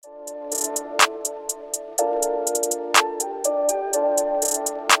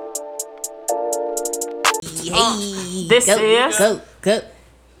Hey, This go, is go.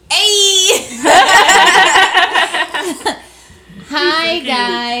 Hey. Hi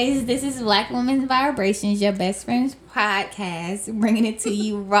guys, this is Black Women's Vibrations, your best friend's podcast, bringing it to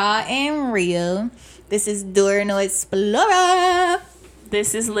you raw and real. This is Dorno Explorer.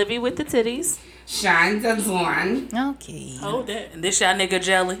 This is Livy with the titties. Shine the one. Okay. Hold that. And this y'all nigga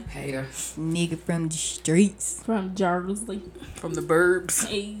Jelly Hater. Nigga from the streets. From Jersey. from the burbs.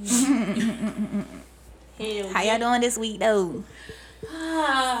 Hey. Hell How y'all doing this week though?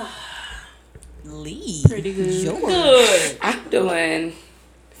 Lee. Pretty good. George. Good. I'm doing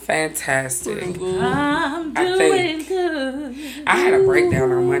fantastic. I'm I doing think. good. I had a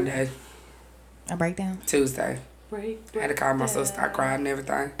breakdown on Monday, A breakdown. Tuesday. Break. I had to call myself, start crying and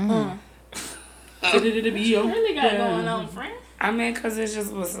everything. What really got going on, friend? I mean, because it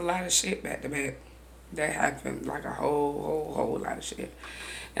just was a lot of shit back to back. That happened, like a whole lot of shit.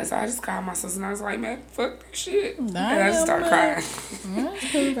 And so I just called my sister and I was like, man, fuck this shit. And I just started crying.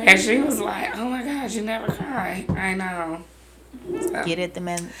 And she was like, oh my God, you never cry. I know. So, Get it, the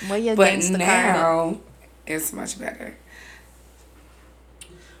man. Where your but gangster card at? now, it's much better.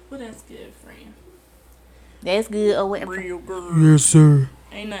 Well, that's good, friend. That's good or whatever. Real good. Yes, sir.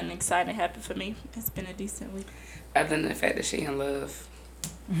 Ain't nothing exciting happened for me. It's been a decent week. Other than the fact that she in love.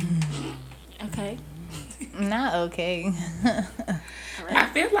 Okay. Not okay. I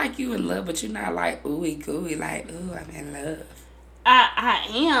feel like you in love, but you're not like ooey gooey, like, ooh, I'm in love. I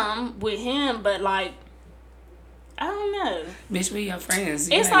am with him, but like, I don't know. Bitch, we your friends.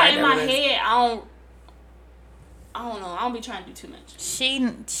 You It's ain't like in that my with us. head, I don't know. I don't be trying to do too much.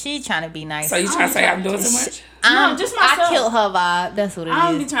 She trying to be nice. So you trying to say I'm doing too much? No, just myself. I killed her vibe. That's what it I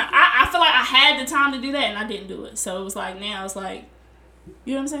don't be is. trying. I feel like I had the time to do that and I didn't do it. So it was like now it's like,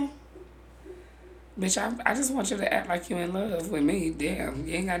 you know what I'm saying? Bitch, I just want you to act like you in love with me. Damn,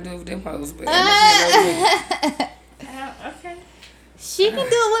 you ain't got to do it with them hoes, but Okay. She can do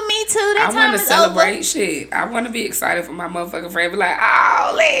it with me too. That I time want to is celebrate over. shit. I want to be excited for my motherfucking friend. Be like,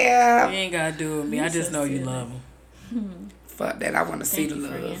 oh, Liam. You ain't gotta do it with me. I just know you love him. Fuck that. I want to see the you,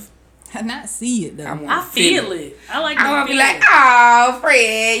 friend. love. Not see it though. I, want I to feel it. I like I to want to feel be like, it. oh,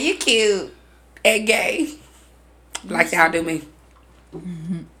 Fred, you cute and gay. Like y'all do me.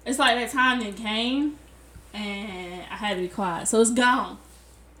 It's like that time that came and I had to be quiet. So it's gone.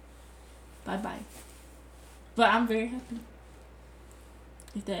 Bye bye. But I'm very happy.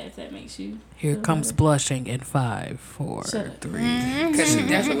 If that makes you Here feel comes better. blushing in 5, 4, Shut up. 3. Because she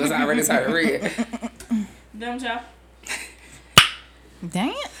definitely was already started red. Don't y'all? Dang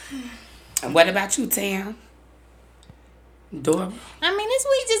it. And what about you, Tam? Dora? I mean, this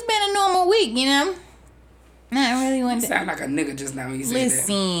week just been a normal week, you know. Not really You one. sound like a nigga just now when you said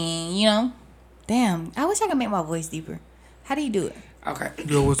Listen, you know. Damn, I wish I could make my voice deeper. How do you do it? that. Okay.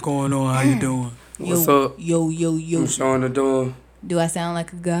 Yo, what's going on? How you doing? What's yo, up? Yo. I'm showing the door. Do I sound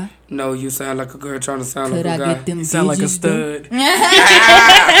like a guy? No, you sound like a girl trying to sound Could I like a guy. get them You sound like a digits, though? stud.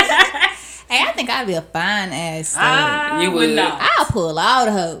 Hey, I think I'd be a fine ass stud. I You would would. not. I'll pull all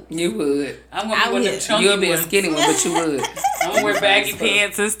the hoes. You would. I'm gonna be one of them would. chunky You'll be a ones. skinny one, but you would. I'm gonna wear baggy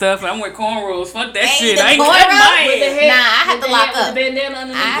pants and stuff. I'm wear cornrows. Fuck that Ain't shit. the I ain't cornrows cutting my with the hair. Nah, I have to lock up. The bandana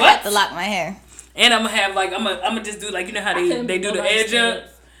underneath. I What? have to lock my hair. And I'm gonna have like I'm gonna just do like you know how they do the edge up,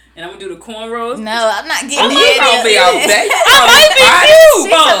 and I'm gonna do the cornrows. No, I'm not getting the You edge gonna up. be on that. I might be cute. She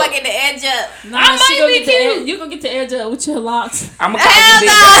talking about getting the edge up. Nah, I she might gonna be get the edge, cute. you gonna get the edge up with your locks. I'm gonna call Hell you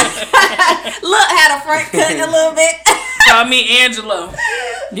no. Look, had a front cut a little bit. Call me Angelo.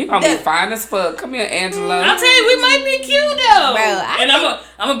 You gonna be fine as fuck. Come here, Angela. I'm telling you, we might be cute though. Bro, I and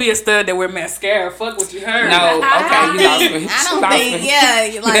I'm gonna be a stud that wear mascara. Fuck what you heard. No, okay, you lost me. I don't Lost think, me. yeah,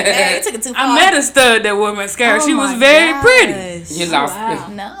 you like that. You took it too far. I met a stud that wore mascara. Oh she was my very gosh. pretty. You lost Wow.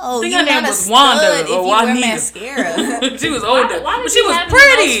 me. No, I think you're her name not a was stud Wanda if or you wear Juanita. mascara. She was older, Why but did she you was have the most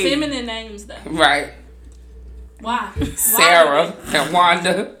pretty. feminine names though? Right. Why? Sarah and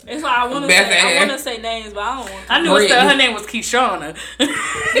Wanda. It's like I want to Beth say I Ann. want to say names, but I don't want to. I knew a stud. Her name was Keishana.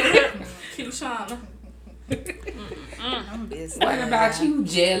 Keishana. I'm busy. What about you,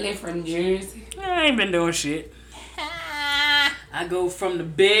 Jelly from Jersey? I ain't been doing shit. I go from the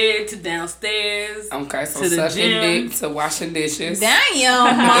bed to downstairs. Okay, so To the sucking gym. dick to washing dishes.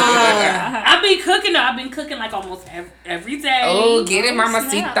 Damn, mom. I've been cooking. I've been cooking like almost every day. Oh, get it, Mama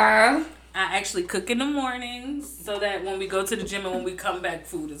snap. Sita. I actually cook in the mornings so that when we go to the gym and when we come back,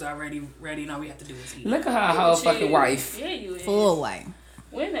 food is already ready and all we have to do is eat. Look at her whole fucking wife. Yeah, you is. Full white.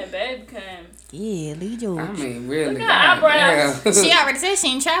 When that baby came. Yeah, Lee George. I mean, really. Look at her eyebrows. God, She yeah. already said she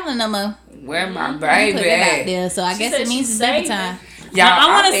ain't traveling no more. Where my Put baby that out at? there, so I She guess said it means she's it's baby saving. time Y'all, I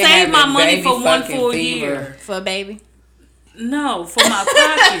want I've to been save my having money baby for one fucking full fever. year. for a baby. No, for my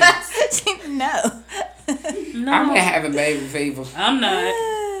pockets. No. No, I'm having baby fever. I'm not.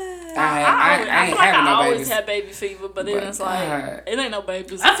 I ain't having no always babies. have baby fever, but then it's like God. it ain't no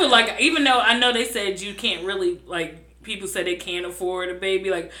babies. I feel like even though I know they said you can't really like people said they can't afford a baby,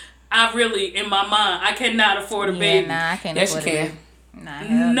 like I really in my mind I cannot afford a baby. Nah, I can't Yes, you afford can. it. Nah,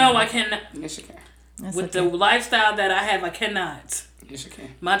 hell No, I cannot. Yes, you can. That's With okay. the lifestyle that I have, I cannot. Yes, you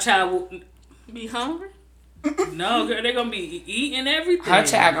can. My child will. Be hungry. No, girl, they're gonna be eating everything. Her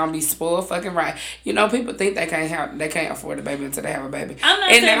child gonna be spoiled fucking right. You know, people think they can't afford a baby until they have a baby. I'm not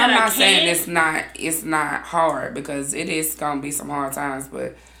and saying that I'm I not saying can't. it's not hard because it is gonna be some hard times,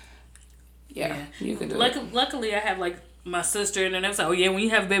 but yeah. You can do it. Luckily, I have like my sister, and then they was like, "Oh yeah, when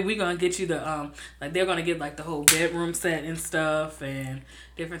you have a baby, we gonna get you the like they're gonna get like the whole bedroom set and stuff and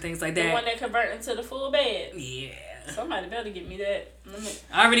different things like The that." one that convert into the full bed. Yeah, Somebody better get me that.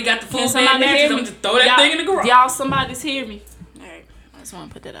 I already got the full Can bed somebody mattress. hear I'm me? just throw that thing in the garage. Y'all, somebody's hear me. All right, I just want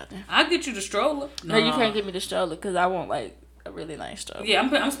to put that out there. I'll get you the stroller. No, you can't give me the stroller because I want like a really nice stroller. Yeah,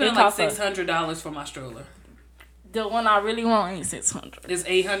 I'm spending It like costs $600 for my stroller. The one I really want ain't $600. It's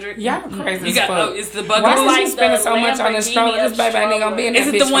 $800. Y'all crazy You as got fuck. it's the Why bugaboo. is like you spending the so much on this Lamborghini stroller? This baby ain't gonna be in that Is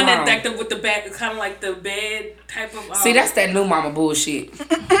it bitch the one for that long. like the with the back kind of like the bed type of? See, that's that new mama bullshit.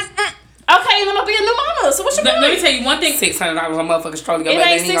 Okay, then I'll be a new mama. So what you Let me mean? tell you one thing. $600 on motherfucking stroller. Your It baby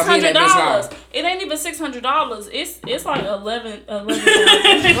ain't ain't gonna be in that bitch long. $600. It ain't even $600. It's like 11. What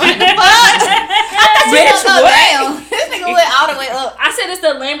the fuck? Bitch, Go what? down. This nigga went all the way up. I said it's the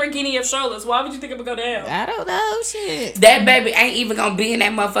Lamborghini of strollers. Why would you think it would go down? I don't know, shit. That baby ain't even gonna be in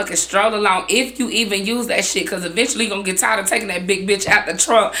that motherfucking stroller long if you even use that shit. Cause eventually you gonna get tired of taking that big bitch out the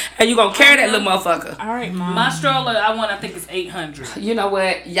trunk and you gonna carry that little motherfucker. All right, mom. My stroller, I think it's $800. You know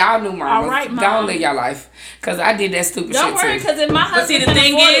what? Y'all new mamas. All right, Mom. Don't live your life. Cause I did that stupid Don't shit worry, too. because if my But see, husband the can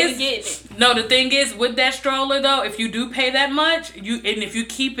thing afford it, is- we getting it. No, the thing is with that stroller though, if you do pay that much, if you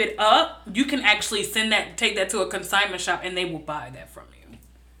keep it up, you can actually take that to a consignment shop and they will buy that from you.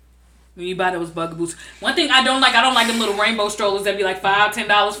 When you buy those bugaboos. One thing I don't like them little rainbow strollers that be like $5-10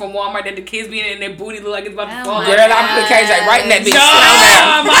 from Walmart that the kids be in and their booty look like it's about to fall. Girl, I put KJ right in that bitch.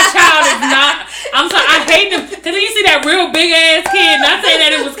 No, my child is not. I'm sorry, I hate them. Cause then you see that real big ass kid. Not saying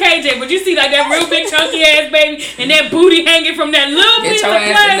that it was KJ, but you see like that real big chunky ass baby and that booty hanging from that little Get piece your of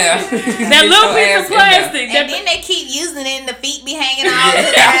ass in there. plastic. That Get little your piece of ass in there. plastic. And then they keep using it and the feet be hanging all the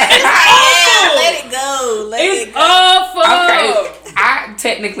time. It's like, awful. let it go. Let It's it go. awful. Okay, I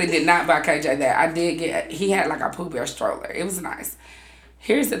technically did not buy KJ that. I did get. He had like a Pooh Bear stroller. It was nice.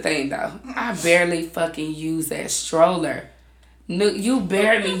 Here's the thing though. I barely fucking use that stroller. No, you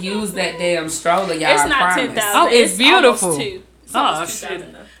barely use that damn stroller, y'all. It's I not promise. 10,000. Oh, it's beautiful. Almost 2. It's Oh almost shit.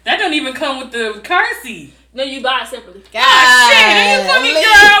 2,000 though. That don't even come with the car seat. No, you buy it separately. God, Shit, you fucking Lee.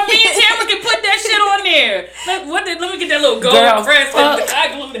 girl. Me and Tamara can put that shit on there. Let me get that little gold Girl, press. fuck I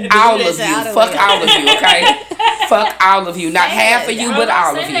glue that. All Do of that you. out of Fuck it. all of you, okay? Fuck all of you. Not half of you, Bro, but don't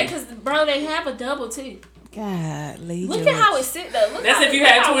all say of that you. because, bro, they have a double too. God, Lee. Look at how it sit though. Look That's how, if you look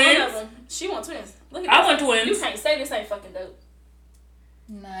had how one twins? of them- She want twins. Look at I this. want twins. You can't say this ain't fucking dope.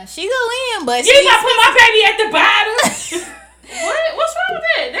 Nah, she go in, but You gotta put my baby at the bottom. What's wrong with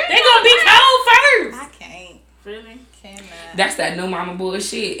that? They gonna be cold first. I can't. Really? Cannot. That's that new mama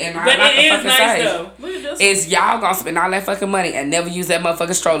bullshit. And I But like it to is fucking nice say. though. Look at this. Is y'all gonna spend all that fucking money and never use that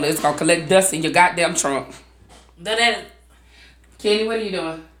motherfucking stroller. It's gonna collect dust in your goddamn trunk. That Kenny, what are you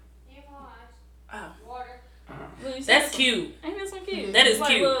doing? that's cute. Ain't this one cute? That is It's like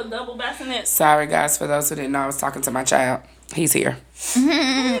cute. little double bassinets. Sorry, guys, for those who didn't know, I was talking to my child. He's here.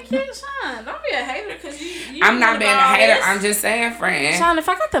 Kid Sean, don't be a hater because you I'm not being a hater. This. I'm just saying, friend. Sean, if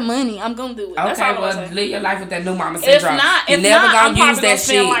I got the money, I'm gonna do it. That's Okay, all I'm well, saying. live your life with that new mama If syndrome. not, You're never I'm gonna use probably that gonna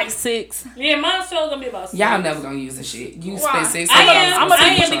spend shit. like 6. Yeah, mine's still gonna be about 6. Y'all never gonna use the shit. You Why? spend $600. I I'm gonna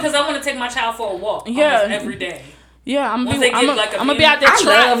am be- because I want to take my child for a walk. Yeah. Almost every day. Yeah, I'm Once gonna they be, get like a I'm gonna be out there I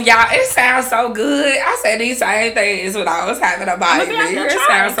trying. love y'all. It sounds so good. I said these same things when I was having a I'm gonna baby. be out there It trying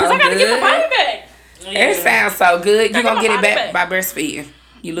sounds because so I gotta get my good. body back. It sounds so good. You're I gonna got get my it body back by breastfeeding.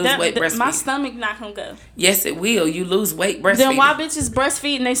 You lose weight My breastfeeding. stomach not gonna go. Yes, it will. You lose weight breastfeeding. Then why bitches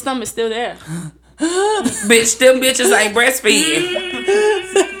breastfeeding? They stomach still there. Bitch, them bitches ain't breastfeeding.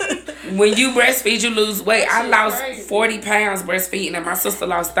 When you breastfeed, you lose weight. I lost crazy. 40 pounds breastfeeding, and my sister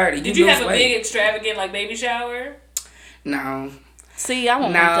lost 30. Did you lose have a weight. big extravagant like baby shower? No. See, I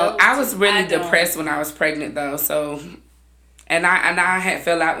want No, I was really I don't. depressed when I was pregnant though. So, and I had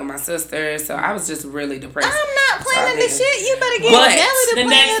fell out with my sister, so I was just really depressed. I'm not I'm planning the shit. You better get But Nelly to the plan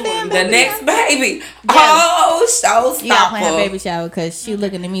next your damn one, The baby next shower. baby. Oh, showstopper. You gotta plan her baby shower because she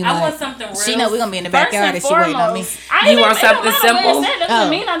looking at me I like want something real. she know we're gonna be in the First backyard and and she waiting on me. foremost, I You want something simple? That Oh. doesn't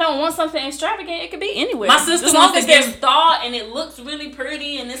mean I don't want something extravagant. It could be anywhere. My sister as long wants as to there's give- thought and it looks really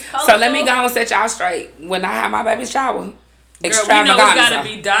pretty and it's colorful. So let me go and set y'all straight. When I have my baby shower, Girl, we know it's extravaganza. gotta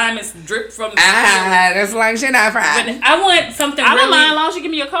be diamonds drip from the That's like shit not But fried. I want something I don't mind as really. long as you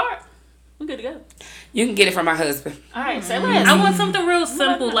give me your card. We good to go. You can get it from my husband. All right, say less. I want something real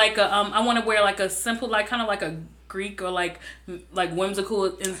simple, like a I want to wear like a simple, like kind of like a Greek or like whimsical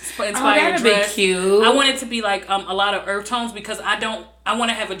inspired that'd be dress. cute. I want it to be like a lot of earth tones because I want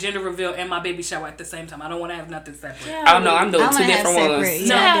to have a gender reveal and my baby shower at the same time. I don't want to have nothing separate. Oh no, I'm doing I two wanna have different separate. ones.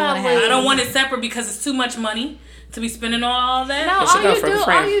 Yeah, I do wanna have I don't want it separate because it's too much money to be spending on all that. No, It should go for a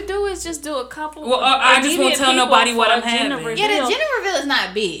friend. all you do is just do a couple. Well, I just won't immediate tell people nobody what for I'm a gender having. Yeah, the reveal. gender reveal is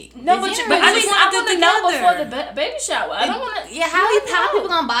not big. No, The but gender but I reveal- just I want want it to know before together. the baby shower. I don't want to. Yeah, how people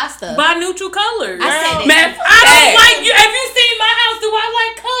gonna buy stuff? Buy neutral colors. I said that. Man, I don't like you. Have you seen my house? Do I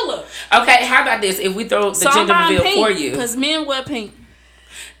like color? Okay, how about this? If we throw the So I'm gender buying reveal for pink you, because men wear pink.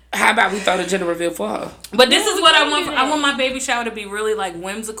 how about we throw the gender reveal for her? But this Yeah, is we what I can want. do I that. want my baby shower to be really like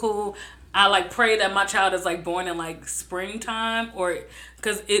whimsical. I like pray that my child is like born in like springtime or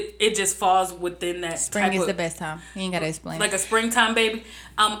because it just falls within that Spring type is of, the best time. You ain't gotta explain. like a springtime baby.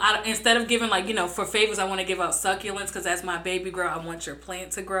 Instead of giving like for favors, I want to give out succulents because as my baby grow, I want your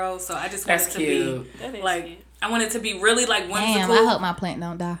plant to grow. So I just want That's it to cute. That be is like cute. I want it to be really like whimsical. Damn, I hope my plant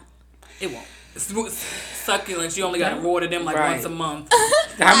don't die. It won't. Succulents, you only gotta water them like Right. once a month.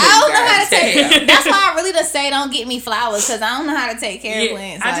 I don't know how to take. That's why I really just say don't get me flowers because I don't know how to take care of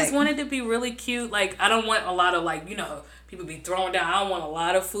plants. I just like- want it to be really cute. Like I don't want a lot of like people be throwing down. I don't want a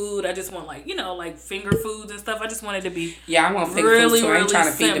lot of food. I just want like like finger foods and stuff. I just want it to be Yeah, I want finger really food too. I ain't really trying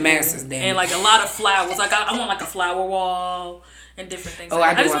to feed the simple. masses, damn. And like a lot of flowers. Like I want like a flower wall and different things. Oh,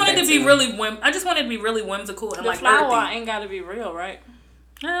 like I that. do I just want want it that to be too. really I just want it to be really whimsical and The like flower earthy. ain't got to be real, right?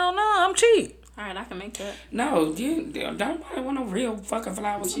 Hell no, I'm cheap. All right, I can make that. No, you don't nobody want no real fucking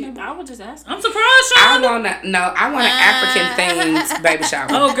flowers. I would just ask. I'm surprised, I Sean. want an African themed baby shower.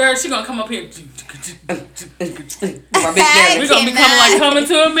 Oh, girl, she gonna come up here. My big Hey, belly. We gonna be coming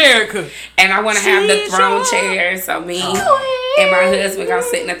to America. And I want to have the throne chair, so me and my husband gonna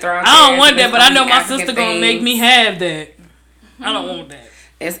sit in the throne chair. I don't want so that, it's but I gonna know be my African sister gonna make me themed. have that. I don't want that.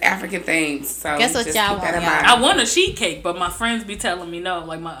 It's African themed, so Guess what just y'all keep that in want, y'all? mind. I want a sheet cake, but my friends be telling me no.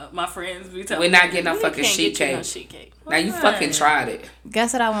 Like my friends be telling We're me. not getting no We fucking can't sheet get you no cake. sheet cake. Now you fucking tried it.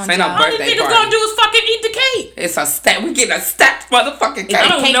 Guess what I want Say no y'all? All these birthday niggas party. gonna do is fucking eat the cake. It's a stack. We getting a stacked motherfucking cake. I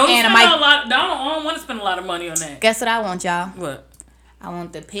don't cake know. and a Spend mic- a lot. I don't want to spend a lot of money on that. Guess what I want y'all? What? I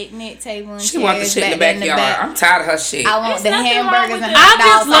want the picnic table and She want the chairs shit in the back backyard. back. I'm tired of her shit. I want There's the nothing wrong hamburgers with and that. hot I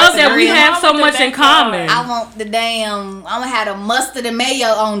just dogs love off the that we grill. have so With the much in backyard. common. I want the damn. I'm gonna have the mustard and mayo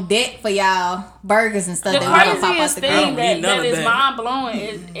on deck for y'all burgers and stuff The that we gonna pop out craziest the thing grill. don't need none that of is that. mind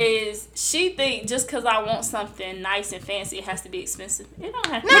blowing is she think just because I want something nice and fancy, it has to be expensive. It don't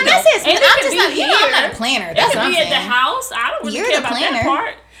have to. No, be. that's it. And I'm it can just be not. You know, I'm not here. a planner. It That's could what I'm be at the saying. house. I don't really You're care the about planner. that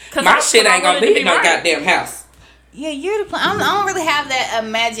part. 'Cause My I- shit 'cause I ain't gonna want it be to no right. goddamn house. Yeah, you're the plan. I don't really have that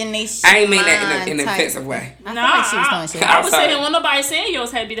imagination. I ain't mean that in an type. offensive way. I feel like she was Nah, throwing shit. I'm I was sorry. saying when nobody saying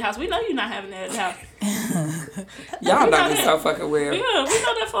yours had to be the house. We know you're not having that at the house. Y'all know me that. so fucking well. Yeah, we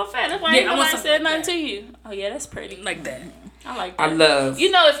know that for a fact. That's why Yeah, ain't I want nobody something said like nothing that. to you. Oh yeah, that's pretty. Like that. I like that. I love.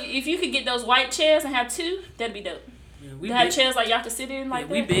 You know, if you could get those white chairs and have two, that'd be dope. Yeah, we To have big, chairs like y'all can sit in like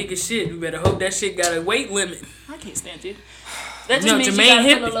we that. big as shit. We better hope that shit got a weight limit. I can't stand you. That just No, means Jermaine you gotta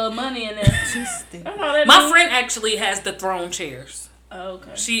hit put a me. little money in there. That's all that My means. friend actually has the throne chairs. Oh,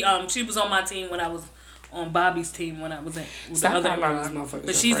 okay. She was on my team when I was on Bobby's team when I was in with Stop the other talking about girl. this motherfucker,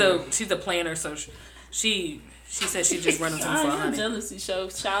 But your she's a planner, so she said she just running them for Sean, your $100. jealousy show,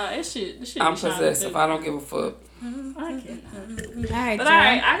 Sean. That shit I'm be Sean possessive. too. I don't give a fuck. I cannot. All right, But y'all.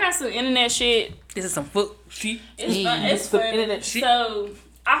 alright, I got some internet shit. This is some foot sheet. It's Yeah, fun. It's fun. internet shit. So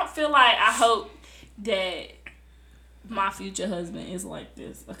I feel like I hope that my future husband is like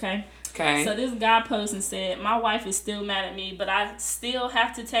this. Okay. Okay. So this guy posted and said, my wife is still mad at me, but I still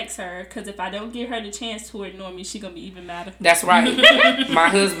have to text her because if I don't give her the chance to ignore me, she gonna be even madder. That's right. My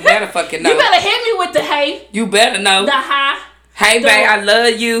husband better fucking know. You better hit me with the hey, You better know. the hi, Hey, the- babe, I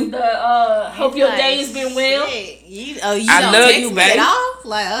love you. the hope your Like, day's been well. shit. You I don't love text you, me babe. at all?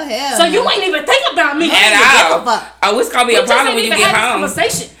 Like, oh hell. So no. you ain't even think about me. At give a all. fuck. Oh, it's gonna be We a just problem ain't when you even get had home. this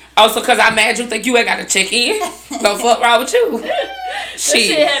conversation. Oh, so because I'm mad you think you ain't got to check in? The fuck wrong with you? That shit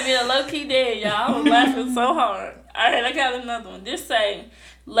Shit. had me a low key dead, y'all. I was laughing so hard. Alright, I got another one. This say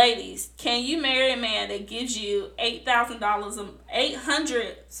Ladies, can you marry a man that gives you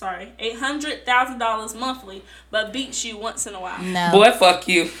 $800,000 monthly, but beats you once in a while? No. Boy, fuck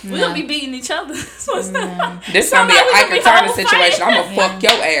you. We're gonna be beating each other. What's that? This gonna be an Somebody Ike gonna Turner be situation. I'm fighting. gonna fuck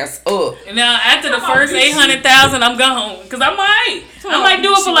your ass up. Now after the first 800,000, I'm gone because I might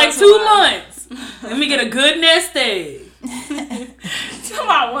do it for like Once in 2 a while. months. Let me get a good nest egg. Talking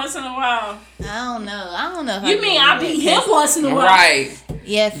about once in a while. I don't know. If You mean I beat him once in a while? Right.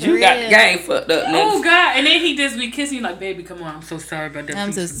 Yeah, for You real. got the game fucked up, Oh nigga. God! And then he just be kissing you like, baby, come on, I'm so sorry about that.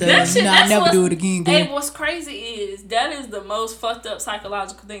 I'm so piece." sorry. That shit, No, that's I'll never what's- do it again, girl. Hey, what's crazy is that is the most fucked up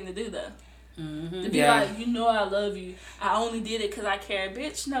psychological thing to do, though. To be Yeah. like, you know I love you. I only did it because I care.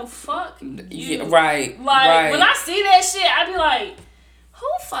 Bitch, no, fuck you. Yeah, right. Like, right. when I see that shit, I be like, who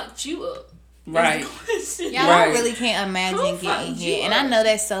fucked you up? Right. Y'all Right. really can't imagine Who getting fucked here. you And I up? know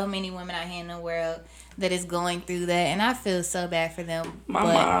there's so many women out here in the world that is going through that. And I feel so bad for them. My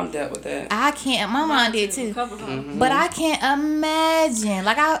but mom dealt with that. I can't. My mom did too. Mm-hmm. But I can't imagine.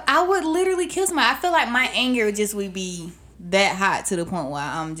 Like, I would literally kill somebody. I feel like my anger just would be that hot to the point where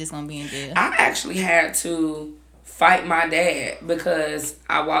I'm just going to be in jail. I actually had to fight my dad because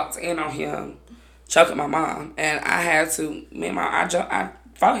I walked in on him choking my mom, and I had to. I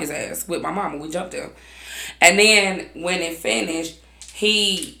fought his ass with my mom, and we jumped him. And then when it finished,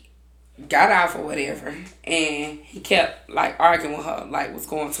 he got off or whatever, and he kept like arguing with her, like was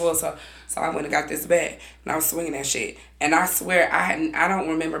going towards her. So I went and got this bat, and I was swinging that shit. And I swear I don't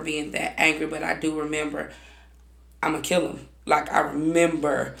remember being that angry, but I do remember I'm gonna kill him. Like, I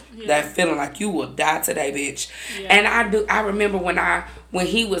remember that feeling like you will die today, bitch. Yeah. And I remember when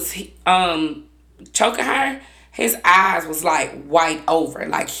he was choking her, his eyes was like white over.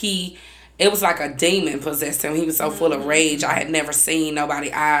 Like it was like a demon possessed him. He was so full of rage. I had never seen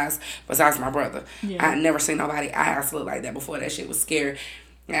nobody eyes besides my brother. Yeah. I had never seen nobody eyes look like that before. That shit was scary.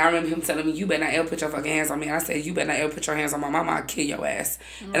 And I remember him telling me, you better not ever put your fucking hands on me. And I said, you better not ever put your hands on my mama. I'll kill your ass.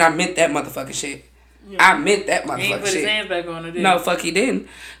 And I meant that motherfucking shit. I meant that He ain't motherfucking put his shit. hands back on it. No, fuck he didn't.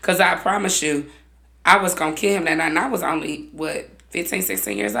 Because I promise you, I was going to kill him that night. And I was only, 15,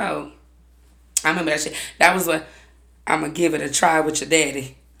 16 years old. I remember that shit. That was what, I'm going to give it a try with your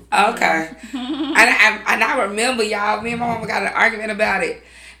daddy. Okay. and I remember, y'all, me and my mama got an argument about it.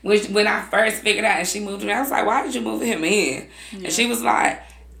 When I first figured out and she moved me, I was like, why did you move him in? Yeah. And she was like,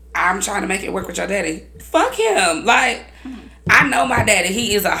 I'm trying to make it work with your daddy. Fuck him. Like, I know my daddy.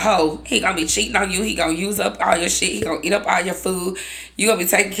 He is a hoe. He gonna be cheating on you. He gonna use up all your shit. He gonna eat up all your food. You gonna be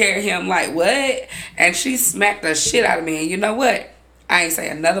taking care of him. Like, what? And she smacked the shit out of me. And you know what? I ain't say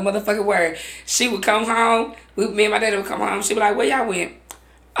another motherfucking word. She would come home. Me and my daddy would come home. She'd be like, where y'all went?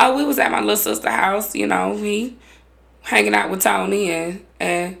 Oh, we was at my little sister's house. You know, we hanging out with Tony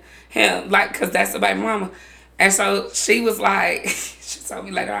and him. Like, because that's the baby mama. And so she was like, she told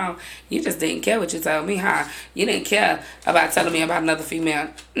me later on, you just didn't care what you told me, huh? You didn't care about telling me about another female.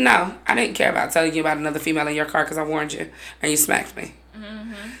 No, I didn't care about telling you about another female in your car because I warned you and you smacked me.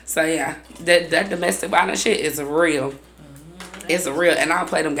 Mm-hmm. So yeah, that domestic violence shit is real. It's real, and I don't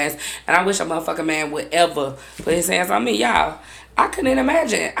play them games. And I wish a motherfucking man would ever put his hands on me, y'all. I couldn't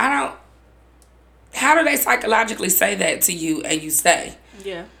imagine. How do they psychologically say that to you and you stay?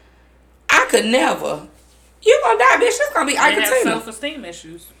 Yeah. I could never. You gonna die, bitch. It's gonna be They have Argentina. self-esteem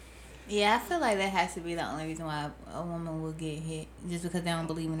issues. Yeah, I feel like that has to be the only reason why a woman will get hit. Just because they don't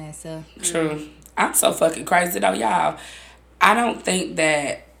believe in that stuff. True. I'm so fucking crazy though, y'all. I don't think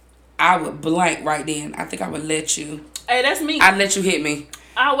that I would blank right then. I think I would let you. Hey, that's me. I'd let you hit me.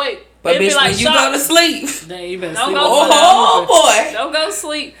 I'll wait. But It'd be bitch, like when you shock. go to sleep. Then you better Don't sleep go on to that. Oh boy. Don't go to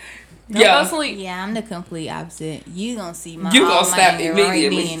sleep. Don't Yeah. go to sleep. Yeah, I'm the complete opposite. You gonna see my You gonna all my snap anger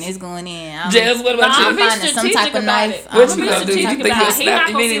immediately. Right then. It's going in. Jazz, what about Nah, you? I'm being finding some strategic type of about knife. it. What I'm you being gonna do? You strategic think about you'll it. He snap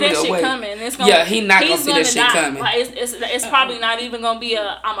not gonna see that immediately? shit Wait. coming. It's gonna, Yeah, he not gonna he's see that shit die. coming. Like, it's probably not even gonna be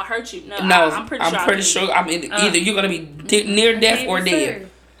a I'ma hurt you. No, No, I'm pretty sure. I mean, either you're gonna be near death or dead.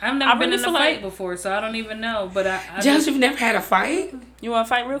 I've never I been really in a feel fight like- before, so I don't even know. But I Jazz, you've never had a fight? You want to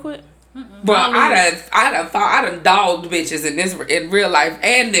fight real quick? Bro, I done dogged bitches in real life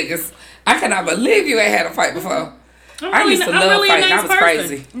and niggas. I cannot believe you ain't had a fight before. I used to love fighting. I was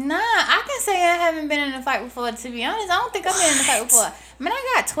crazy. Nah, I can say I haven't been in a fight before. To be honest, I don't think I've been in a fight before. Man,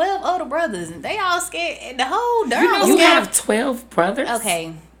 I got 12 older brothers, and they all scared. The whole Durham was You scared. have 12 brothers?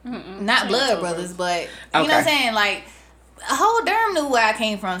 Okay, not blood brothers, but you know what Okay. I'm saying. Like, a whole Durham knew where I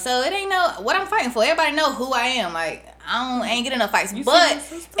came from, so it ain't no what I'm fighting for. Everybody know who I am. Like, I ain't getting no fights, but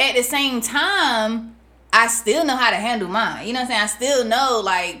at the same time, I still know how to handle mine. You know what I'm saying? I still know,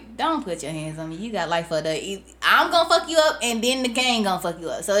 like, don't put your hands on me. You got life for the. I'm gonna fuck you up, and then the gang gonna fuck you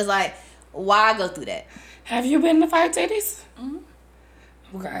up. So it's like, why go through that? Have you been in a fight, titties?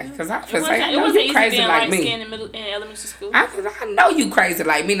 Okay, because I It was like, I wasn't, it know wasn't you easy crazy being like light me. skinned in elementary school. I know you crazy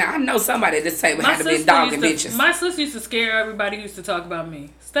like me. Now I know somebody at this table had to be dogging bitches. My sister used to scare everybody who used to talk about me.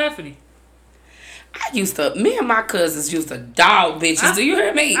 Stephanie. Me and my cousins used to dog bitches. Do you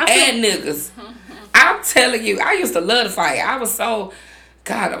hear me? And niggas. I'm telling you, I used to love to fight. I was so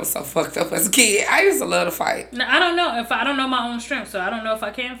fucked up as a kid. I used to love to fight. Now, I don't know if I don't know my own strength, so I don't know if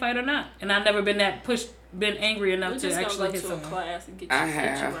I can fight or not. And I've never been angry enough to actually hit someone. Class and get I you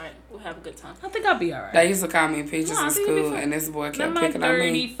have. right. We'll have a good time. I think I'll be alright. They used to call me peaches No, I in think you'll be school, fine. and this boy I'm kept like picking on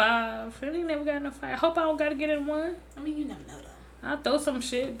me. 35. I ain't never got in a fight. I hope I don't gotta get in one. I mean, you never know though. I'll throw some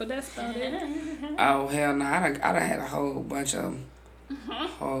shit, but that's about it. Oh hell no! I done had a whole bunch of them.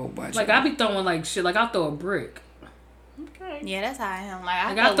 Like I be throwing like shit. Like I'll throw a brick. Okay. Yeah, that's how I am.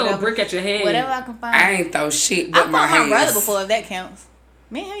 Like I'll throw a brick at your head. Whatever I can find. I ain't throw shit I but fought my my hands. brother before, if that counts.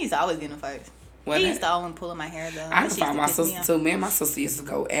 Me and him used to always get in fights. What He that? used to always pull my hair though. I That shit fought used my to piss me sister off. too. Me and my sister used to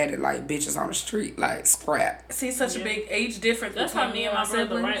go at it like bitches on the street, like scrap. See, such a big age difference. That's how between me and my brother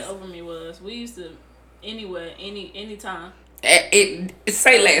siblings. right over me was. We used to anywhere, anytime. It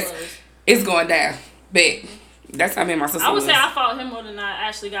say less. It's going down. Bet. That's how me and my sister I would was. say I fought him more than I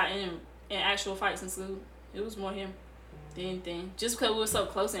actually got in actual fights in school. It was more him than anything. Just because we were so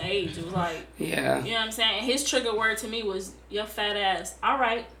close in age, it was like, Yeah. you know what I'm saying? And his trigger word to me was, your fat ass. All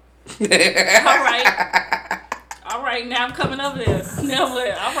right. All right. All right, now I'm coming over there. Now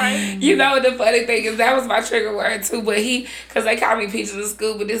what? All right. You know what the funny thing is? That was my trigger word too. But because they called me peaches in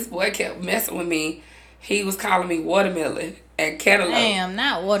school, but this boy kept messing with me. He was calling me watermelon and cantaloupe. Damn,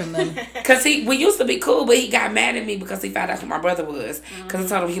 not watermelon. Because we used to be cool, but he got mad at me because he found out who my brother was.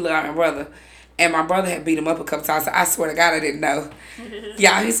 Because I told him he loved my brother. And my brother had beat him up a couple times. So I swear to God, I didn't know.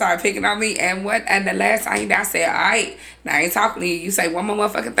 Y'all, he started picking on me. And the last time he did, I said, all right, now I ain't talking to you. You say one more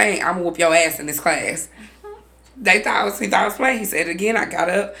motherfucking thing, I'm going to whoop your ass in this class. He thought I was playing. He said it again. I got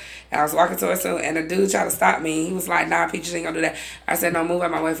up and I was walking towards him, and the dude tried to stop me. He was like, nah, Peaches ain't gonna do that. I said, no, move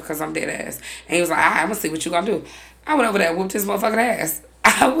out my way because I'm dead ass. And he was like, all right, I'm gonna see what you gonna do. I went over there and whooped his motherfucking ass.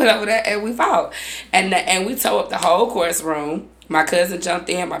 I went over there and we fought. And we tore up the whole course room. My cousin jumped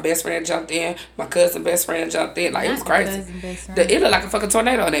in. My best friend jumped in. My cousin best friend jumped in. Like, it was crazy. It looked like a fucking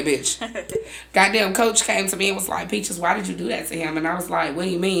tornado on that bitch. Goddamn coach came to me and was like, Peaches, why did you do that to him? And I was like, what do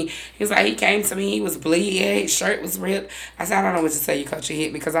you mean? He was like, he came to me. He was bleeding. His shirt was ripped. I said, I don't know what to tell you, coach. He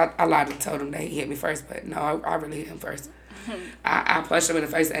hit me because I lied and told him that he hit me first. But no, I really hit him first. I punched him in the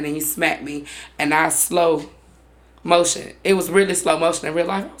face and then he smacked me. And I slow motion. It was really slow motion in real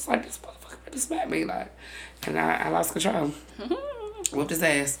life. I was like, this motherfucker really smacked me. Like, and I lost control. Whooped his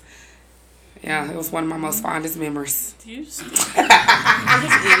ass. Yeah, it was one of my most fondest memories.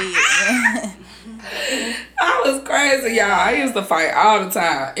 I was crazy, y'all. I used to fight all the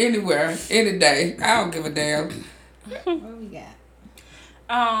time, anywhere, any day. I don't give a damn. What we got?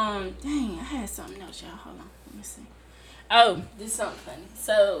 Dang, I had something else, y'all. Hold on, let me see. Oh, this is something funny.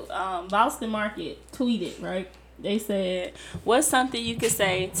 So, Boston Market tweeted, right? They said, "What's something you could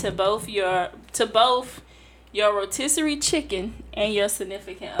say to both your rotisserie chicken and your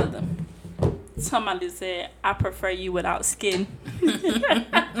significant other?" Somebody said, "I prefer you without skin." Not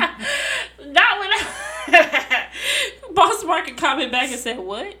without. Boston Market comment back and said,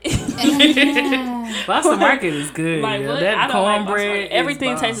 "What?" Boston Market is good. Like, yeah. what? I That don't like cornbread. Boston Market.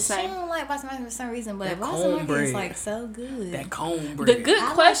 Everything tastes the I same. don't like Boston Market for some reason, but That Boston Market is cornbread. like so good. That cornbread. The good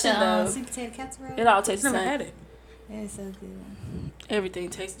I question like the, though, sweet potato casserole. it all tastes the Never same. had it. It's so good. Everything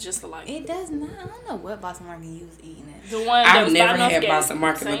tastes just alike. It does not. I don't know what Boston Market you was eating it. The one that I've was never by North had Gate, Boston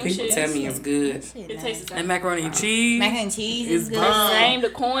Market, but same people shit. tell me it's good. Shit, It nah. tastes the same. And macaroni and cheese. Mac and cheese is is good. bomb. Same. The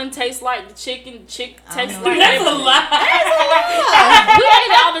corn tastes like the chicken. Tastes I like don't know. That's a everything. lie. We ate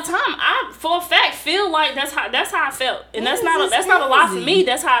it all the time. I, for a fact, feel like that's how I felt, and that's not a lie for me.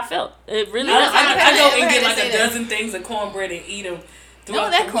 That's how I felt. It really. Yeah, is. I go I've and heard get her like say a that. dozen things of cornbread and eat them. No,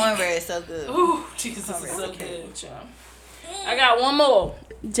 that cornbread is so good. Ooh, Jesus, this is so Okay, good. child. I got one more.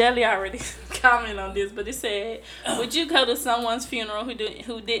 Jelly already commented on this, but it said, "Would you go to someone's funeral who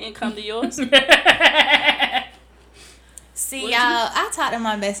didn't come to yours?" See, Would y'all, I talked to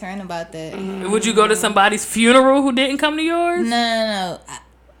my best friend about that. Would you go to somebody's funeral who didn't come to yours? No.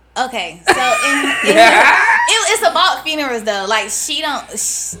 Okay, so it's about funerals though. Like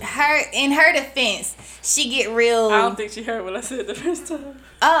in her defense, she get real. I don't think she heard what I said the first time.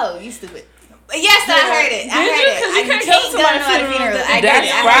 Oh, you stupid. Yes, I heard it. I Did heard you? it. 'Cause you I can't can't go to go my to my funeral. funeral. I get That's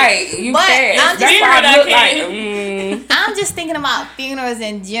it. I right. heard it. You But can't. I'm That's just- why I look like. Period, I'm just thinking about funerals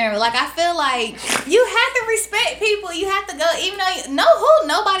in general. Like, I feel like you have to respect people. You have to go, even though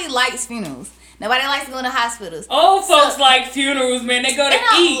nobody likes funerals. Nobody likes to go to hospitals. Old folks like funerals, man. They go to They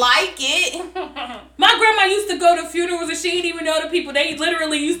don't eat. like it. My grandma used to go to funerals and she didn't even know the people. They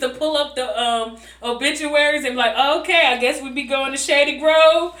literally used to pull up the obituaries and be like, okay, I guess we'd be going to Shady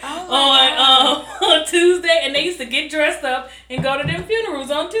Grove on Tuesday. And they used to get dressed up and go to them funerals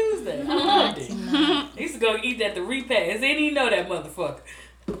on Tuesday. I loved it. They used to go eat at the repast. They didn't even know that motherfucker.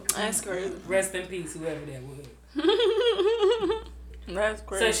 That's crazy. Rest in peace, whoever that was. That's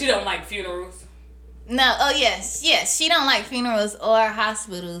crazy. So she don't like funerals. No, oh yes, she don't like funerals or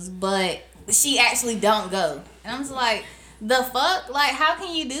hospitals, but she actually don't go. And I'm just like, the fuck? Like, how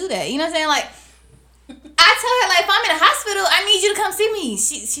can you do that? You know what I'm saying? Like, I tell her, like, if I'm in a hospital, I need you to come see me.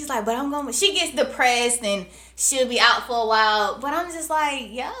 She's like, but I'm going. She gets depressed and she'll be out for a while. But I'm just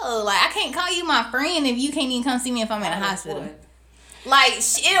like, yo, like, I can't call you my friend if you can't even come see me if I'm in a hospital. Like,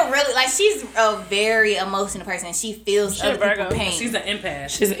 it'll really, like, she's a very emotional person. She feels other people's pain. She's an empath.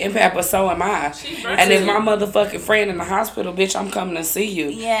 She's an empath, but so am I. And if my motherfucking friend in the hospital, bitch, I'm coming to see you.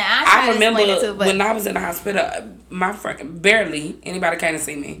 Yeah, I remember when I was in the hospital, my friend, barely anybody came to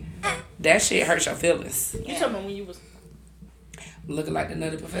see me. That shit hurts your feelings. You talking about when you was Looking like the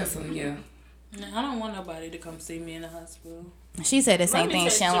Nutty Professor, yeah. I don't want nobody to come see me in the hospital. She said the same me thing.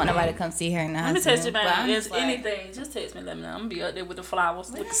 text She don't you, want man. nobody to come see her in the Let me hospital. text you, But man. I'm If just like, anything, just text me. Let me know. I'm gonna be up there with the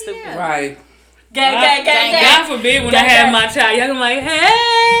flowers, looking stupid. yeah. Right. Gang. God forbid when I have my child, y'all gonna be like,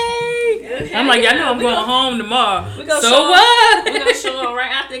 hey. I'm like, y'all know I'm going home tomorrow. We gonna So show what? We're gonna show up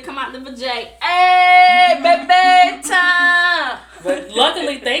right after they come out the vajay. Hey, baby time. But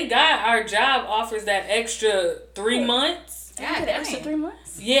luckily, thank God, our job offers that extra 3 months. God, The extra dang. 3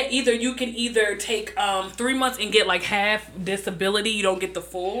 months. Yeah, you can take 3 months and get like half disability, you don't get the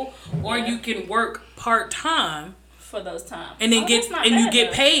full, or you can work part-time For those times. and then that's not you bad, get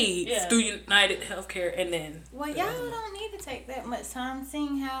though. paid Yeah. through United Healthcare, and then Well, y'all don't need to take that much time,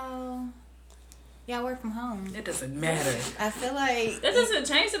 seeing how y'all work from home. it doesn't matter. I feel like That doesn't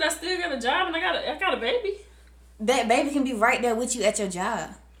change that I still got a job and I got a baby. that baby can be right there with you at your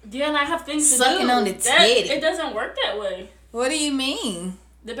job. Yeah, and I have things to do. Sucking on the titty. It doesn't work that way. What do you mean?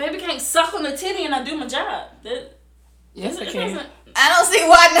 The baby can't suck on the titty and I do my job. Yes, I can. I don't see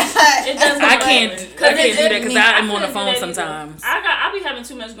why not. It doesn't. I work can't that way. do that because I I'm on the couldn't do phone that either. sometimes. I be having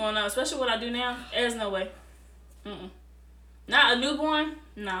too much going on, especially what I do now. There's no way. Not a newborn.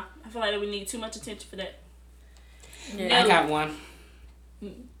 No, I feel like we need too much attention for that. Yeah. I got one.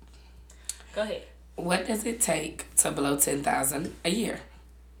 Go ahead. What does it take to blow $10,000 a year?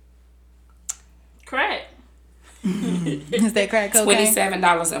 Crack. Is that crack cocaine?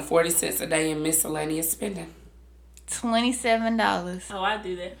 $27.40 a day in miscellaneous spending. $27. Oh, I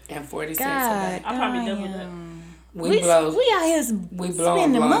do that. And 40 cents a God, day. I probably double that. We blow. We out here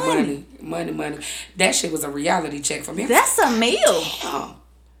spending money. Money. That shit was a reality check for me. That's a meal. Damn.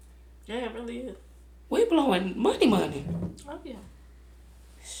 Yeah, it really is. We blowing money. Oh yeah.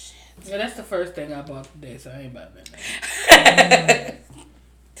 Yeah, that's the first thing I bought today, so I ain't about that.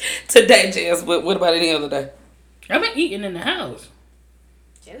 Today, Jess. What about any other day? I've been eating in the house.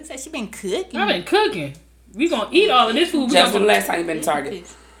 Jelly said she been cooking. I've been cooking. We gonna eat all of this food. We Jess, when gonna the last time you been to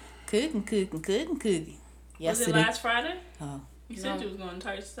Target? Cooking. Was it Yesterday. last Friday? Oh. You said you was going to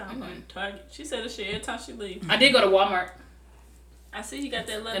Target. She said I'm going to Target. She said the shit every time she leave. I did go to Walmart I see you got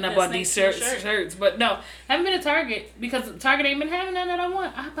that leather. and I that bought snake these skin shirts, but no, haven't been to Target because Target ain't been having none that I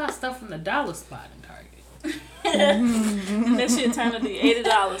want. I buy stuff from the dollar spot in Target. And that shit turned to be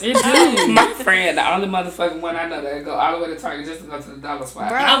 $80. It do. My friend, the only motherfucking one I know that go all the way to Target just to go to the dollar spot.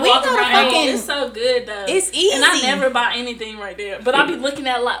 Bro, I we walk go to around- fucking. It's so good though. It's easy. And I never buy anything right there. But I be looking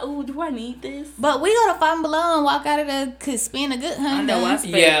at it like, ooh, do I need this? But we go to Five Below and walk out of there could spend a good $100. I know I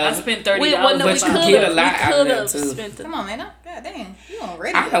spent. Yeah. I spent $30. but you get a lot out of there, too. Spent Come on, man. God damn. You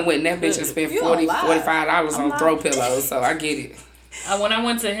already. I done went in that bitch and spent You $40, alive. $45 on throw pillows, so I get it. When I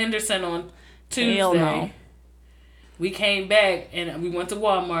went to Henderson on Tuesday, Hell no. we came back and we went to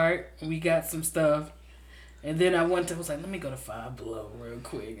Walmart and we got some stuff. And then I was like, let me go to Five Below real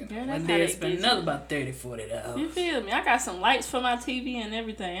quick. And Yeah, I that's went how there and they spent get another about $30, $40. You feel me? I got some lights for my TV and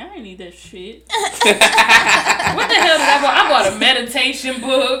everything. I ain't need that shit. What the hell did I buy? I bought a meditation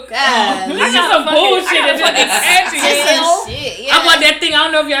book. God. This is some bullshit that just catchy. Some shit. Yeah. I bought that thing. I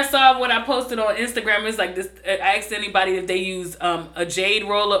don't know if y'all saw what I posted on Instagram. It's like this. I asked anybody if they use a jade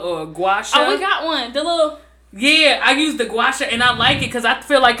roller or a gua sha. Oh, we got one. The little. Yeah, I use the gua sha and I like it because I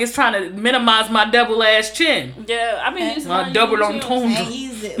feel like it's trying to minimize my double ass chin. Yeah, I've been using My mine double too. entendre. And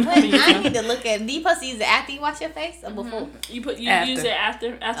use it. What? I need to look at. Do you supposed to use it after you wash your face or before? You After. use it after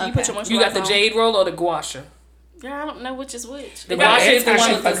you Okay. put your moisturizer You got the on. jade roller or the gua sha? Girl, I don't know which is which. The It got, Guasha is the Every time one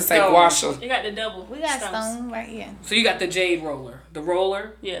she with the fucking say stone. Guasha. it got the double. We got stones. stone right here. So you got the jade roller. The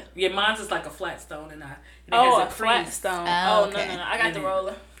roller? Yeah. Yeah, mine's is like a flat stone and it Oh, has a a flat crease. stone. Oh, Oh, okay. no. I got the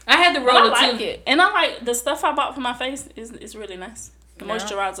roller. I had the But roller I like too. it. And I like the stuff I bought for my face is really nice. The Yeah.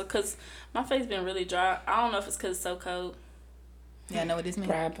 moisturizer, because my face been really dry. I don't know if it's because it's so cold. Y'all know what this means?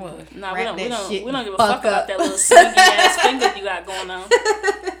 Probably. Nah, Wrap we that don't shit give a fuck fuck up. about that little swingy ass finger you got going on.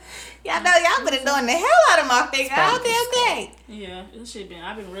 Y'all know y'all been doing the hell out of my finger all damn day. Yeah,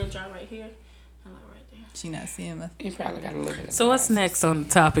 I've been real dry right here. I like right there. She not seeing me. You probably got a little bit of So what's spice. next on the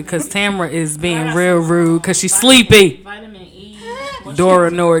topic? Because Tamara is being I got real some, rude because she's vitamin- sleepy. Vitamin E.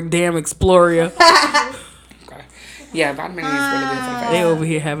 Dora Noric, damn Exploria. Okay. Yeah, vitamin E is really good for the They face. over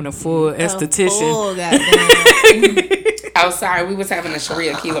here having a full esthetician. Oh, goddamn. Oh, sorry. We was having a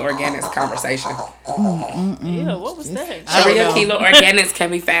Sharia Kilo Organics conversation. Yeah, what was that? Sharia know. Kilo Organics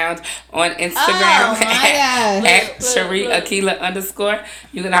can be found on Instagram Oh, my gosh. at Sharia Kilo _.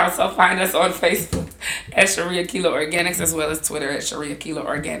 You can also find us on Facebook at Sharia Kilo Organics, as well as Twitter at Sharia Kilo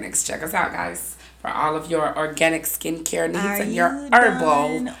Organics. Check us out, guys, for all of your organic skincare needs Are and you your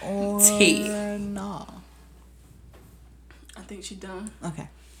herbal done or tea. no? I think she done. Okay.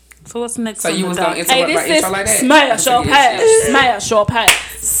 So what's next So on you the was gonna docket? interrupt Hey, my this intro like that? is Smash or Yeah, Pass. yeah. Smash or Pass.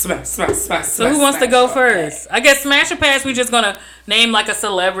 Smash. So who wants to go first? I guess smash or pass. We just gonna name like a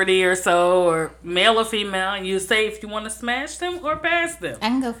celebrity or so, or male or female, and you say if you want to smash them or pass them. I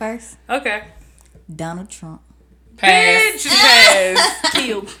can go first. Okay. Donald Trump. Pass. Bitch, pass.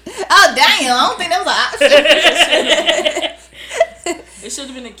 Killed. Oh, damn. I don't think that was an option. It should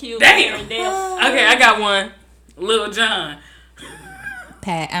have been a kill. Damn. Death. Okay, I got one. Lil Jon.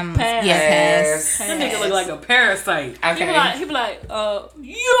 Pass. Pass. Yeah, pass. That nigga look like a parasite. Okay. He be like,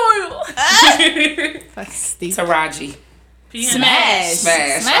 yeah. Fuck Steve. Taraji. Smash.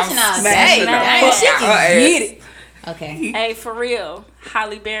 Smash. Smashing I'm all smashing day. the Dang, fuck she out can her ass. get it. Okay. Hey, for real,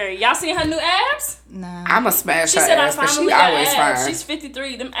 Halle Berry. Y'all seen her new abs? Nah. I'm a smash She her said I ass, but finally she got always abs. fine. She's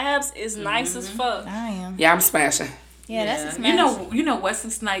 53. Them abs is nice as fuck. I am. Yeah, I'm smashing. Yeah, that's a smash. You know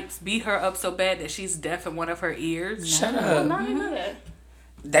Wesley Snipes beat her up so bad that she's deaf in one of her ears. Shut I up. didn't know that.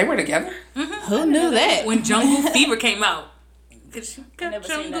 They were together? Who knew that? When Jungle Fever came out. Cause she got Never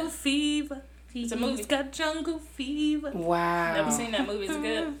seen Jungle that. Fever. It's a movie. He's got Jungle Fever. Wow. Never seen that movie. Is it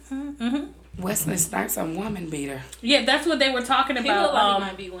good? Wesley Snipes, a woman beater. Yeah, that's what they were talking He about. look like he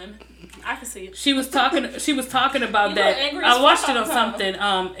might be women. I can see it. She was talking about You that. look angry as I watched fuck it on all the something.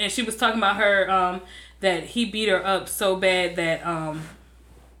 And she was talking about her that he beat her up so bad that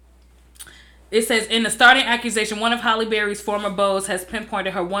it says in the starting accusation, one of Halle Berry's former beaux has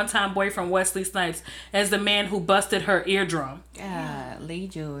pinpointed her one-time boyfriend Wesley Snipes as the man who busted her eardrum. Lee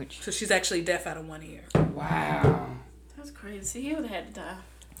George. So she's actually deaf out of one ear. Wow. That's crazy. He would have had to die.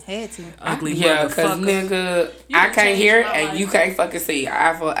 Had to. Ugly Yeah, because motherfucker. nigga, You I can can't change hear my and life. you can't fucking see.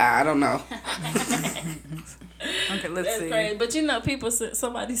 I don't know. Okay, let's That's see. crazy. But you know,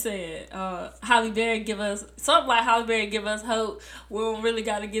 somebody said, Halle Berry give us, something like Halle Berry give us hope. We don't really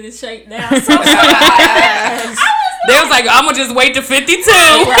got to get it shaped down. Something like that. They was like, I'm gonna just wait to 52.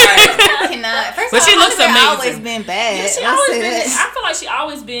 I cannot. First But of she all, looks Halle Berry amazing. always been bad. Yeah, she Let's always say been. that. I feel like she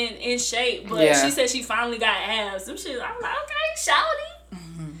always been in shape, but Yeah. she said she finally got abs. Some shit. I'm like, okay,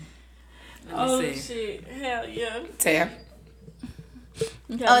 shawty. Oh see. shit! Hell yeah. Tam.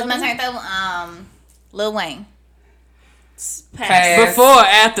 Okay, Oh, it's my turn though. Lil Wayne. Pass. Before or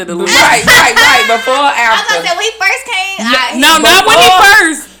after the Louis? Right. Before, I was after. gonna say when he first came. No, not when he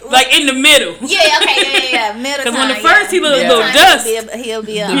first. Like in the middle. Yeah. Okay. Yeah. Middle Because time. when the first he looked a Yeah. little dust. He'll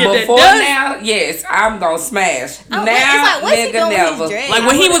be Yeah, that Before does- now, yes, I'm gonna smash. Oh, now, it's like, what's he nigga, doing with never. his dreads? Like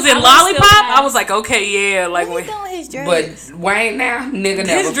when he was in I would've Lollipop, still I was like, okay, yeah. Like What when he doing with his dreads? But Wayne now, nigga, his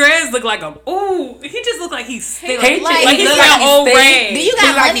never. dreads look like a he just look like he's still He Like, he's look like an old he's rag. Do you he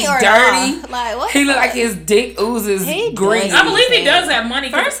got like money he's or dirty. not? Like what? He look like his dick oozes He green. does. I believe he does have money.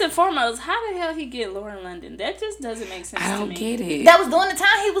 First and foremost, how the hell he get Lauren London? That just doesn't make sense I to don't me. get it. That was during the time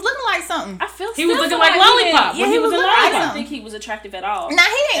he was looking like something. I feel He was still looking feel like he Lollipop didn't- when he was in looking I like Lollipop. don't think he was attractive at all. Nah,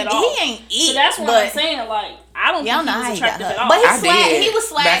 he At all. ain't eat. So that's what but I'm saying. Like, I don't y'all think know he how was he got attractive her. at all. But he I swag. did. He was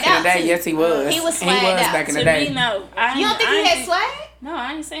swagged Back in out the day, too. yes, he was. He was swagged out. back in the To day. me, no. You don't think he had swag? No,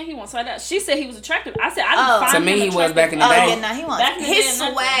 I ain't saying he wasn't swag out. She said he was attractive. I said I Oh. didn't find To him me, he was attractive. back in the Oh day. yeah, nah, he Back in wasn't. the His day,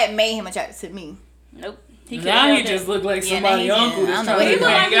 nothing. swag made him attractive to me. Nope. He Now he couldn't just look like Yeah, somebody now he uncle just- I that's don't know trying He to look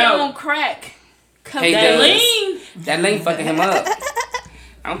like hang he out. on crack. He That does. lean. That lean fucking him up.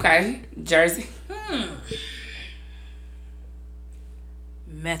 Okay, Jersey.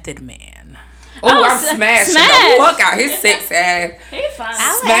 Method Man. Oh, I'm s- smashing smash. the fuck out his sex ass. He fine.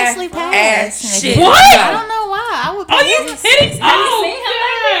 I would Smash actually ass pass. shit. What? I don't know why. I would Are you pass. kidding? Have you Oh, seen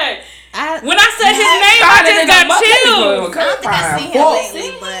him God. When I said his name, I just got chills. I don't think I've seen him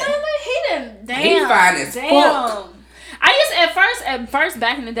lately, but He done. Damn. He fine as fuck. I used at first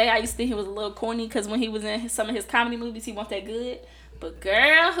back in the day, I used to think he was a little corny because when he was in some of his comedy movies, he wasn't that good. But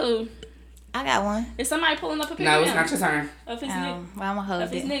girl, who? I got one. Is somebody pulling up a picture? No, it's not your turn. Of his knee. Well, I'm gonna hold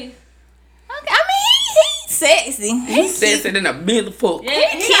Of his it. knee. Okay, I mean, he's sexy. He says it in a motherfucker. Yeah,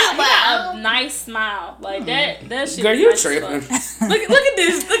 he cute, got a nice smile. Like that shit. Girl, is you nice as tripping. fuck. Look at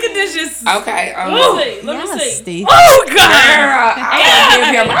this. Look at this. Just. Okay. Let me see. Let Y'all me see. stupid. Oh Girl, God. I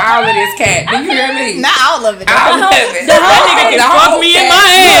gotta give him all of this cat. Do you hear me? Not all of it. All of it. That nigga can fuck me in my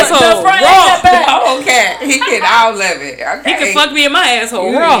asshole. Raw. The whole cat. He get all of it. Okay. He can fuck me in my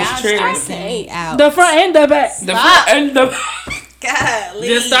asshole. Yeah. Raw. Y'all stressing out. The front and the back. The front and the God,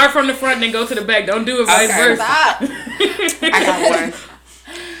 Just start from the front and then go to the back. Don't do it vice Okay. versa. Stop. I got one.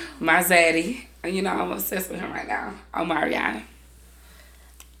 My zaddy. You know, I'm obsessed with him right now. Omarion.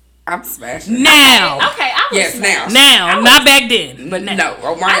 I'm smashing. Now. Okay, I would Yes, smash. Now. Not back then. But now. No, I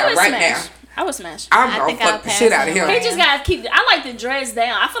Omarion would right smash. now. I would smash. I'm I gonna think I'll fuck the pass shit out of on him. He just gotta keep. I like the dress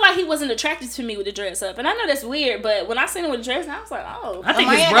down. I feel like he wasn't attracted to me with the dress up, and I know that's weird. But when I seen him with the dress down, I was like, oh, I think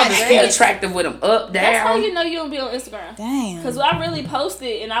Omarion his got brother's dreads. He cute. attractive with him up, that's how down. you know you don't be on Instagram. Damn. Cause I really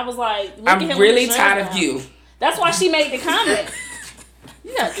posted, and I was like, look at him I'm with really the dress tired down. of you. That's why she made the comment.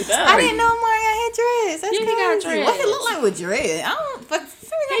 You gotta do better. I didn't know Mario had dreads. That's Yeah, he crazy. got dreads. What he look like with dreads? I don't fuck.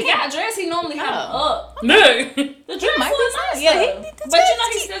 He got a dress. He normally have them up. Look. The dress might was be nice. Yeah, though. he did the But you dress. know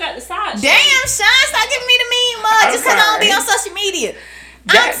he still got the side. Damn, Sean, stop giving me the mean mug just because I don't be on social media.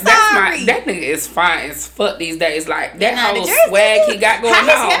 I'm sorry. That nigga is fine as fuck these days. Like that Nah, the whole dress swag is he got going How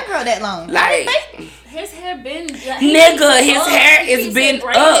his on. hair grow that long? Like His hair been Nigga, his hair is been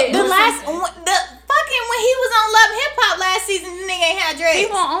up. The last, the fucking when he was on Love and Hip Hop last season, the nigga ain't had dreads. He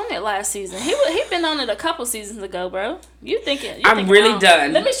wasn't on it last season. He been on it a couple seasons ago, bro. You thinking? I'm really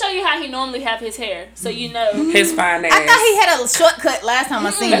done. Let me show you how he normally have his hair, so you know. His fine ass. I thought he had a shortcut last time I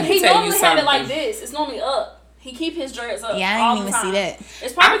seen Let him. me He tell you normally have it like something. this. It's normally up. He keep his dreads up. Yeah, I all didn't the even see time. that.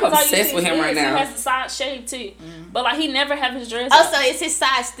 It's probably I'm because all you obsessed see with is him right dreads. now. He has the side shave too, but like he never have his dreads. Oh, up. so is his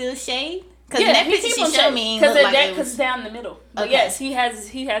side still shaved? Because Yeah, that he picture keep she on showed me ain't because look like it because was. it's down the middle. But Okay. yes, he has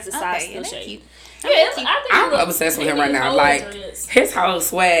his side Okay, still yeah, that's shaved. cute. Yeah, I think I'm he look- obsessed with he him right need now. whole Like dreads. his whole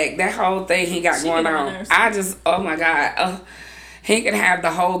swag, that whole thing he got She going get on on. nerves. I just, oh my god, he can have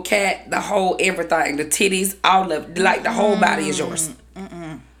the whole cat, the whole everything, the titties, all of, like the whole body is yours.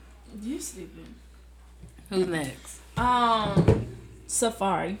 You stupid. Who's next?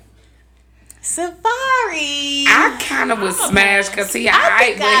 Safari. Safari. I kind of was smashed because he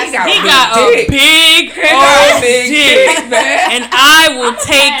alright, but he got He a got big a dick. big He got a old big dick, dick, man. and I will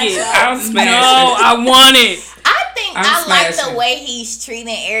take it. I'm smashing. No, I want it. I think I'm I like the smashing. way he's treating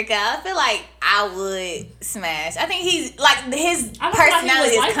Erica. I feel like I would smash. I think he's like his I don't feel like he personality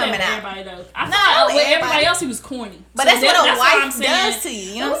was is like coming that out. with everybody though. I No, feel like with everybody. everybody else he was corny. But So that's what a why wife I'm saying- does to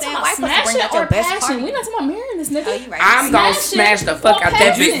you. You know what I'm saying? We're Wife talking supposed to bring about out your best passion. part. We're not talking about marrying this nigga. Oh, you right. I'm gonna Smash it. smash the fuck Or out that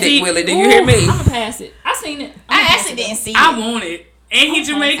pass big it. dick, Willie. Do you hear me? I'm gonna pass it. I seen it. I actually didn't see it. I want it. Ain't he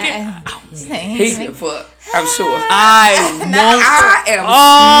Jamaican? He can fuck. I'm sure. I want I am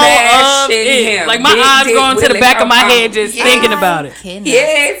all of smashing it. him. Like my Big eyes dick going to the Willie, back of come my on. head just Yeah. thinking about it.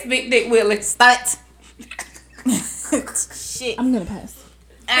 Yes, big dick Willie. Start. Shit. I'm gonna pass.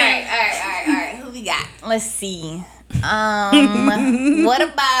 All right. Who we got? Let's see. What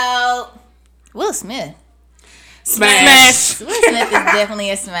about Will Smith? Smash. Will Smith is definitely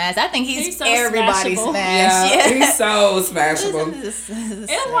a smash. I think he's He's so everybody's smashable. smash. Yeah, he's so smashable.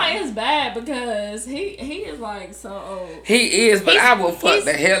 It's like it's bad because he is like so old. He is, but I will fuck he's-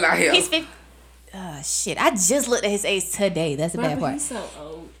 the hell out of him. He's 50. Oh shit! I just looked at his age today. That's the bad But part. he's so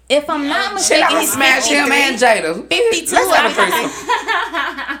old. If I'm not Shit, mistaken, I would he's smash him 53. and Jada. 52. Let's have a I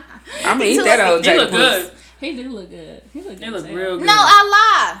threesome. I'm gonna eat that old He Jada look pussy. good. He do look good. He look good. He look as hell. real good. No,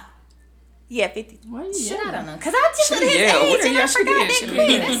 I lie. Yeah, 50. Why you Shit, I yelling? don't know. Because I just looked at his Yeah, age what- and yeah, I she forgot did, that she quick.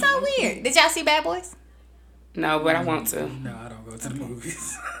 did. That's so weird. Did y'all see Bad Boys? No, but I want to. No, I don't go to the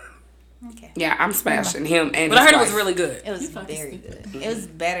movies. Okay. Yeah, I'm smashing him and But I his heard it was wife. really good. It was fucking very stupid. good. It was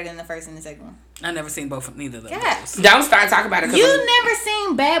better than the first and the second one. I never seen neither of them. God. Don't start talking about it. 'Cause You I'm- never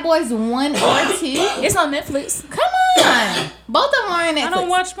seen Bad Boys 1 or 2? It's on Netflix. Come on. Both of them are on Netflix. I don't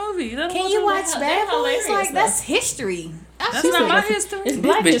watch movies. I don't Can watch you movies. watch They're Bad Boys? hilarious, Like, though. that's history. That's not my history. It's This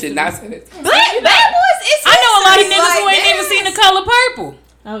Black bitch history. did not say that. Bad Boys is I know a lot of history. niggas who Like, ain't even seen The Color Purple.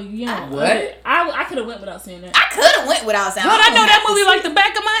 Oh, you know What? I I could have went without seeing that. I could have went without saying. But I know that movie like the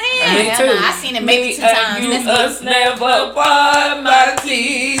back of my hand. Me too. I seen it maybe 2 times. You must never part my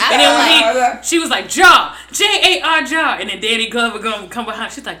teeth. And then when she was like, Jar, Jar, Jar. And then Danny Glover gonna come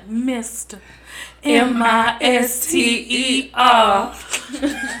behind. She's like, Mr. Mister.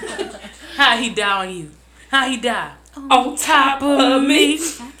 How he die on you? How he die? On top of me.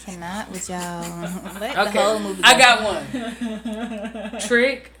 I cannot with y'all. Let Okay, the whole movie go. I got one.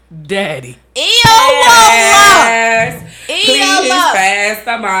 Trick Daddy. Yes. Please Eola. pass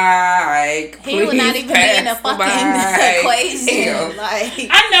the mic. He would not even be in the fucking equation. Like,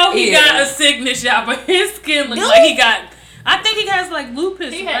 I know he Yeah. got a sickness shot, but his skin looks Do like he? he got. I think he has like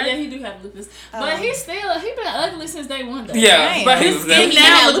lupus. He right? he do have lupus, but he been ugly since day one. Though. Yeah, Dang. But his skin He now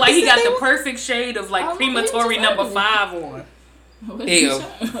had looks like he lupus got the since perfect shade of like Oh, crematory he was number ugly. 5 on. Ew.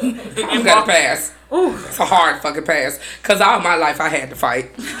 I'm gonna pass. Ooh. It's a hard fucking pass. Cause all my life I had to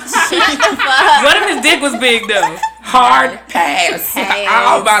fight. What if his dick was big though? Hard pass.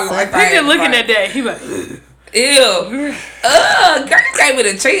 All my life I He had just to looking fight. at that. He like, Ew. Ugh, girl, you gave me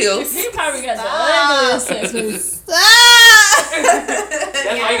the chills. He probably got the ugliest sex with. that's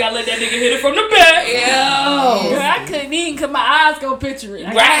why you gotta let that nigga hit it from the back. Ew. Girl, I couldn't even cause my eyes gonna picture it.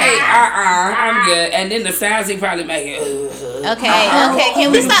 Right, I'm good. And then the sounds he probably make. Okay,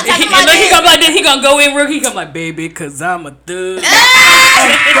 can we stop talking And about then he this? gonna like then he gonna go in real. He gonna like, baby, cause I'm a thug.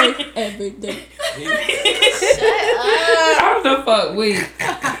 Every day. How the fuck we?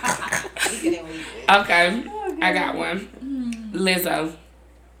 Okay, I got one. Lizzo.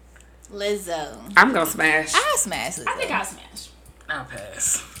 Lizzo. I'm gonna smash. I smash Lizzo. I think I smashed. I'll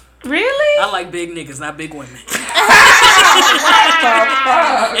pass. Really? I like big niggas, not big women. Fuck.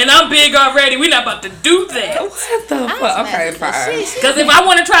 And I'm big already. We not about to do that. What the fuck? Okay, fine. Cause if I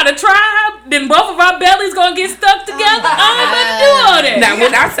want to try to tribe, then both of our bellies gonna get stuck together. I ain't about to do all that. Now,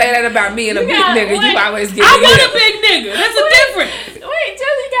 when I say that about me and a big got- nigga, you wait. always get I me want hip. a big nigga. That's a difference. Wait,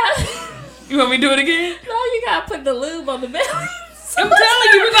 till you got. You want me to do it again? No, you gotta put the lube on the belly. I'm telling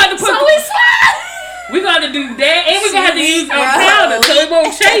you, we got to put. So we slide. We got to do that, and we gonna have to use our powder so it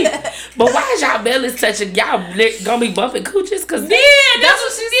won't shake. But why is y'all bellies touching? Y'all gonna be bumping cooches? Cause Yeah, that's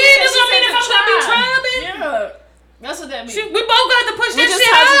what she said. That's what I mean. If I'm gonna be tribing, Yeah, that's what that means. we both got to push We that just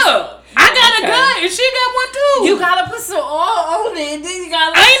shit touch up. I got a Okay. gun, and she got one too. You gotta put some oil on it, and then you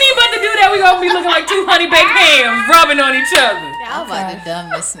gotta. I ain't even about to do that. We gonna be looking like 2 honey baked hams rubbing on each other. Y'all about the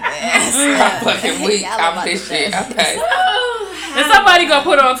dumbest man. I'm fucking weak. Y'all I'm about this the shit. best. Okay. And somebody gonna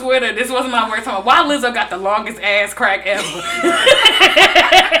put on Twitter, this wasn't my word talking about why Lizzo got the longest ass crack ever.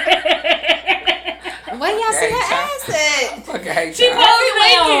 Where y'all see her ass at? Fucking hate She y'all.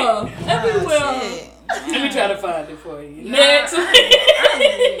 posed naked. Everywhere. Shit. Let me try to find it for you. Nah. Next.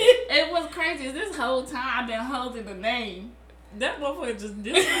 It was crazy. Is this whole time I've been holding the name. That motherfucker just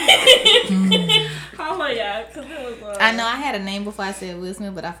disappeared. How about y'all? Cause it was. I know I had a name before I said Will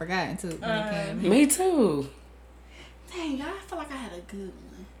Smith, but I forgot until when it came. Me too. Dang, I feel like I had a good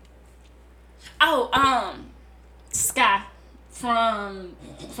one. Oh, Sky from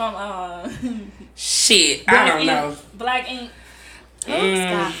Shit, I don't know. Black Ink.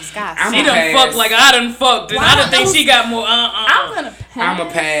 Sky. I'm She a done pass. fucked like I done fucked. And Why I done don't think those- she got more I'm gonna pass. I'm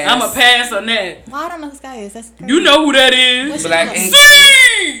a pass. I'm a pass on that. Well, I don't know who Sky is. That's crazy. You know who that is. What's she Black called? Ink.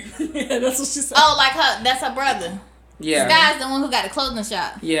 See? Yeah, that's what she said. Oh, like her. That's her brother. Yeah. Sky's the one who got the clothing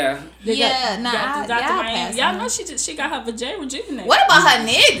shop. Yeah. They got- Yeah, nah, got I- the Dr. y'all Miami. pass Y'all on know her. she got her vagina rejuvenated. What about her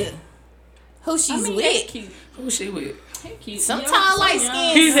nigga? Who she's I mean, with? he's cute. Who she with? He cute. Some Young, tall, so light young.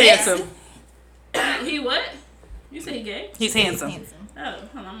 skin. He's handsome. He what? You say he gay? He's handsome. Handsome. Oh, hold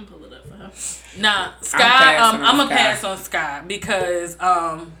on, I'm gonna pull it up for her. Nah, Sky. passing on I'm a Sky. pass on Sky because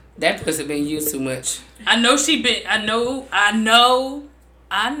That pussy been used too much. I know she been. I know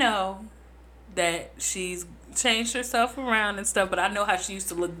that she's changed herself around and stuff, but I know how she used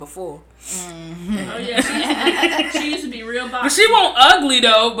to look before. Oh yeah, she used to be real bossy. But she won't ugly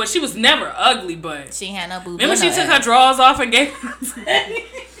though. But she was never ugly. But She had no boobs. remember on she took her ass. drawers off and gave.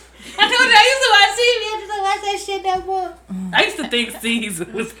 I told you I used to watch TV. I used to watch that shit that boy. I used to think Caesar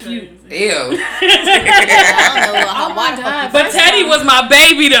was cute. Ew. I don't know how Oh my God. But Teddy was my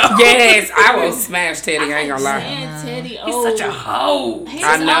baby though. Yes, I will smash Teddy. I ain't gonna lie. And Teddy, He's oh, such a hoe. he's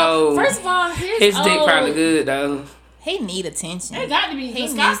I know. old. First of all, his His dick old. probably good though. He need attention. It got to be. He He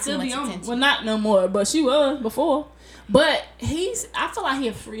Scott needs still too be much on. attention. Well, not no more, but she was before. But I feel like he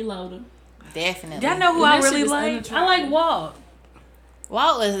a freeloader. Definitely. Y'all know who And I that shit really was like? I unattractive. like Walt.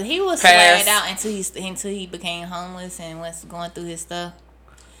 Walt was Pass. swagged out until he became homeless and was going through his stuff.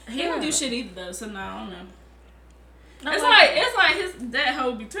 He don't do shit either though. So no, I don't know. I It's like like his that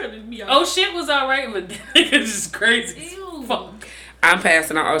hoe be turning me Oh off. shit was alright, but it's just crazy. Ew. Fuck. I'm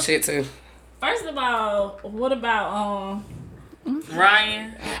passing on all shit too. First of all, what about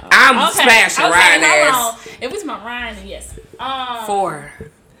Ryan. I'm smashing Ryan ass. hold on. If it's my Ryan, then yes. 4.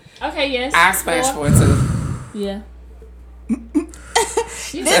 Okay, yes. I smash 4 too. Yeah.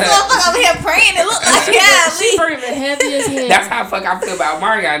 This motherfucker over here praying. It look like She breathing heavy as hell. That's how fuck I feel about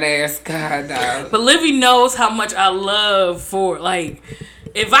Marion ass. God no. But Livy knows how much I love for like.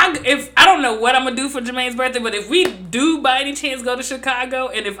 If I don't know what I'm gonna do for Jermaine's birthday, but if we do by any chance go to Chicago,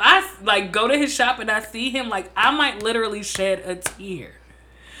 and if I like go to his shop and I see him, like I might literally shed a tear.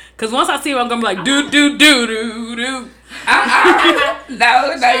 Cause once I see him, I'm gonna be like do. No,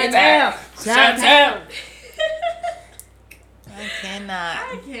 you're not. Shut up. I cannot.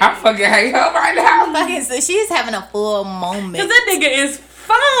 I fucking hate her right now. Fucking, so she's having a full moment. Cause that nigga is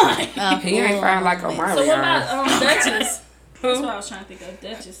fine. He ain't fine like Omarion. So what about Duchess? That's what I was trying to think of.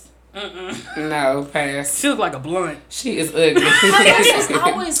 Duchess. No, pass. She look like a blunt. She is ugly. She's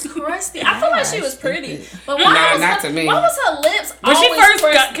always crusty. I feel like she was pretty, but why Nah, was not her, to me. Why was her lips When she always first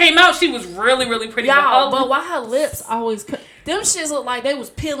crusty? came out, she was really, really pretty. Y'all, but but why her lips always crusty? Them shits look like they was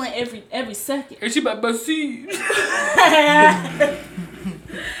peeling every second. and she about to see.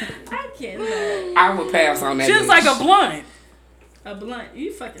 I can't. I would pass on that. She looks like a blunt A blunt.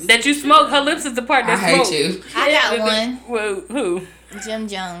 You fucking. that you smoke. Her lips is the part I that hate smoke. you. I got one. Well, who? Jim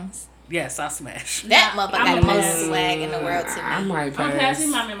Jones. Yes, I smash. That motherfucker I'm got the a most pass. swag in the world to I me. might I'm pass. passing.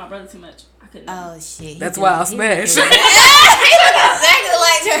 He remind me of my brother too much. I couldn't. Oh shit. That's why I smash. He look exactly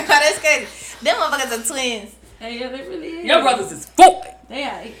like her. That's crazy. Them motherfuckers are twins. Hey, yeah, they really is. Your brothers is 4. They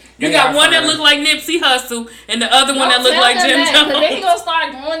are. You They got are one that fine. look like Nipsey Hussle and the other one that look like Jim Cause then he Jones. gonna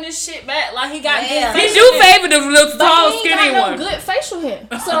start growing this shit back like he got Yeah. good He facial do hair. favor the little But tall, he ain't skinny got one. no good facial hair.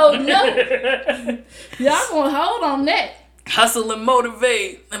 So no, y'all gonna hold on that. Hustle and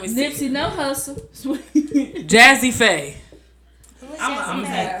motivate. Let me see. Nipsey no hustle. Jazzy Faye. I'm a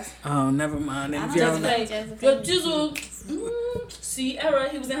pass. Oh, never mind. And I if don't y'all know. know- Jessica. Yo, Jizzle. Sierra,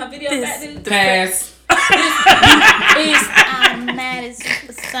 he was in her video back then. Pass. I'm mad as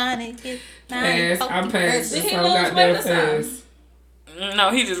supersonic. It's Pass. I'm pass. Did he So lose goddamn weight or something? pass.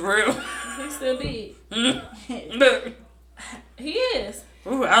 No, he just real. He still big. Look. He is.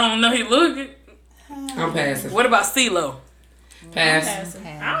 Ooh, I don't know. He look it. I'm passing. What about CeeLo? Pass. Passing.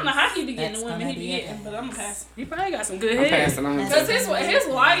 I don't know how he be getting That's the women he gonna be be a getting, but I'm a pass. He probably got some good I'm hair. passing on him. Cause his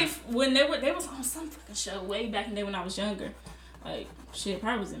wife, when they was on some fucking show way back in the day when I was younger, like shit,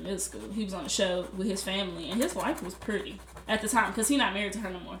 probably was in middle school. He was on a show with his family, and his wife was pretty at the time, cause he not married to her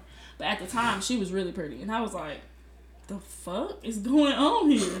no more. But at the time, she was really pretty, and I was like, the fuck is going on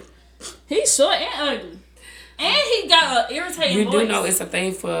here? He's short and ugly, and he got an irritating You voice. do know it's a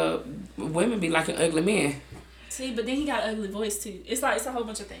thing for women be liking ugly men. See, but then he got an ugly voice too. It's like it's a whole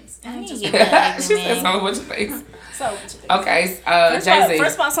bunch of things. I And need just to get that She ugly said so man. much of things. it's a whole bunch of things. Okay, Jay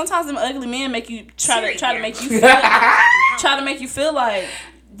First Z. of all, sometimes them ugly men make you try to make you feel like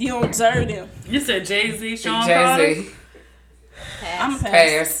you don't deserve them. You said Jay-Z, Sean Jay Carter? Z. I'm a pass.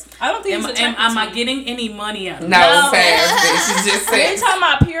 Pass. I don't think he's attracted Am to I me. getting any money out of it? No, No. pass. Bitch. She just We said. talking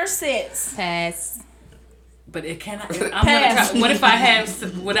about pure sex. Pass. But it cannot. I'm Pass. gonna try. What if I have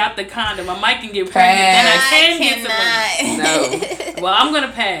without the condom? I might can get pregnant and I can get some money. No, Well, I'm gonna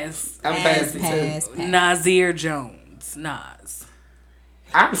pass. I'm passing too. Nasir Jones. Nas.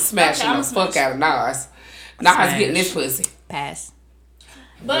 I'm smashing Okay, I'm the fuck out of Nas. Nas Smash. getting this pussy. Pass.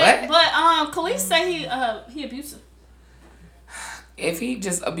 But What? Khalees say he abusive. If he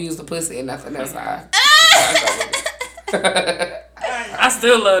just abused the pussy and nothing else, I I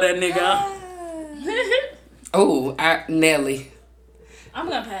still love that nigga. Oh, Nelly. I'm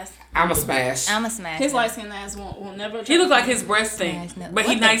gonna pass. I'm a smash. I'm a smash. His him. light skinned ass will never. He look like his breast thing, Smash him. but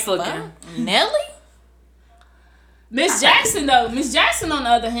he What the nice fuck? looking. Nelly? Miss Jackson though. Miss Jackson on the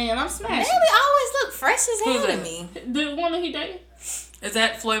other hand, I'm smashing. Nelly always look fresh as hell Who's to that? me. The woman he dated. Is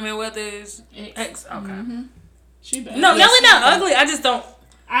that Floyd Mayweather's Ex. ex? Okay. She bad. No, Yes, Nelly she not bad. ugly. I just don't.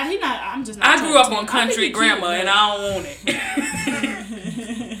 I'm just not. I grew up attracted on to him. I think country he cute, grammar but- and I don't want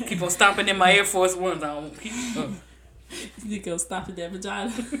it. Keep on stomping in my Air Force Ones. I don't want You go stop at that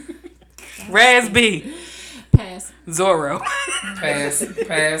vagina. Raz B. Pass. Zorro. Pass. If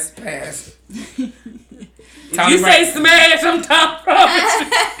Tony you say Braxton. smash, I'm top promise you.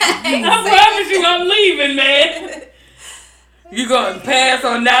 I promise you I'm leaving, man. You gonna pass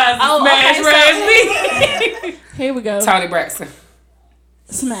on Nas and Oh, smash okay, Raz B? Here we go. Tony Braxton.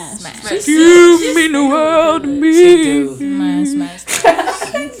 Smash. Smash. You mean the world to She me. do. Smash, smash.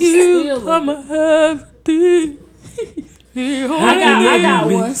 You come and have this. I got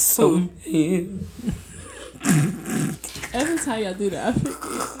one. So Every time y'all do that, I feel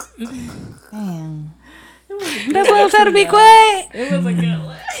Damn. That's why I'm trying to be quiet. it was a good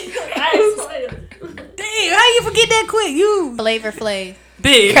one. I Damn, how you forget that quick? You Flavor Flav.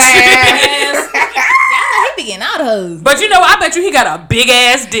 bitch. Y'all know he be getting all the hoes. But you know, I bet you he got a big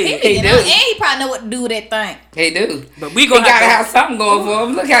ass He dick. be getting do. all, and he probably know what to do with that thing. He do. But we He gonna gotta have have something going for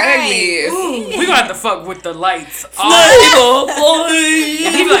him. Look how ugly he is. we gonna have to fuck with the lights. Oh,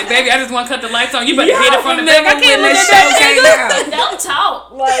 and he be like, baby, I just want to cut the lights on. You better hit it from the back. I can't when look this at show that came nigga. out. Don't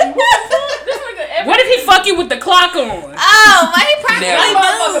talk. Like, this nigga What if he fuck you with the clock on? Oh, man, he probably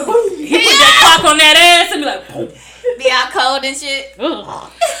Never. do. He put that clock on that ass and be like, boom. Be out cold and shit.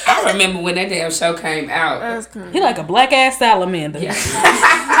 Ugh. I remember when that damn show came out. That's crazy. He like a black ass salamander.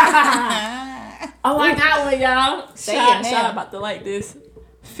 Oh, I got one, y'all. Say it now. Shot about to like this.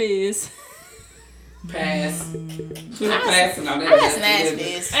 Fizz. Pass. She was passing on that. I smashed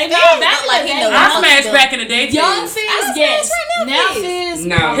this. Hey, Fizz no, back look like in he the know day, I what smashed to back in the day too. Young Fizz, I yes. smashed right now, Now Fizz. Fizz.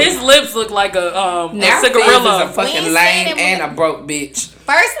 No. His lips look like a Now Fizz is a cigarilla. We fucking ain't lame seen it and a broke bitch.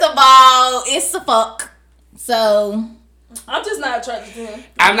 First of all, it's a fuck. So, I'm just not attracted to him.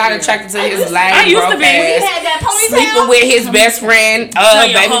 I'm not attracted to his I lame used to broke be. He ass. had that ponytail. Sleeping with his best friend, Tell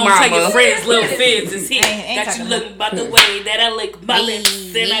your baby home, tell your mama. friends, little Fizz is here. Ain't Got talking you looking about the way that I lick my lips.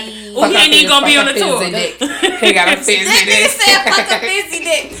 And I, Hey. oh, he ain't even gonna be on the tour. He got a fizzy this nigga dick. said fuck a busy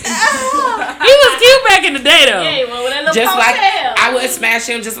dick. He was cute back in the day though. Yeah, well, with that little Just like ponytail. I wouldn't smash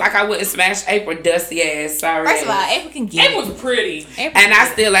him, just like I wouldn't smash April dusty ass. Sorry. First of all, April can get It was pretty. And I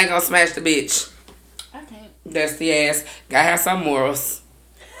still ain't gonna smash the bitch. I can't. Dusty ass. Gotta have some morals.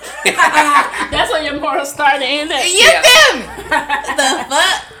 That's when your morals start to end at. You feel me? The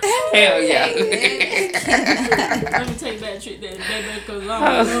fuck? Hell yeah. Let me take that trick that baby because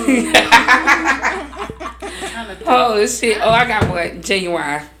I'm Oh shit. Oh, I got one.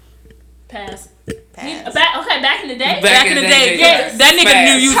 Genuine. pass. Pass. Back in the day. Back in the day, yes. that nigga Smash.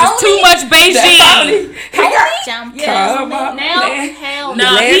 knew using too much Beijing. Jump. Yes. Come on, Now, man. hell No,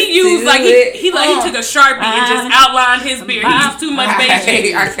 no. Let's he used do like it. he took a Sharpie and just outlined his beard. He used too much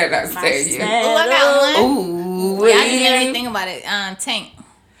Beijing. I cannot stand you. Oh, I got one. Ooh. Yeah, I didn't even really think about it. Tank.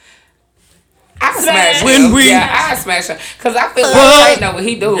 I smash When him. we- Yeah, I smash him. Cause I feel like Tank know what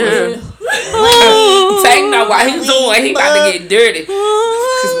he doing. Tank know what he doing. He about to get dirty.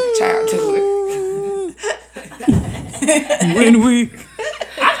 Cause my child do it. When we,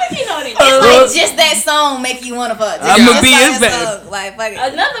 I think you know what he It's like just that song make you want to fuck. Just I'ma that be song, his that babe. song. Like, fuck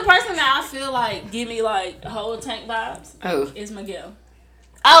it. Another person that I feel like give me like whole Tank vibes Oh. is Miguel.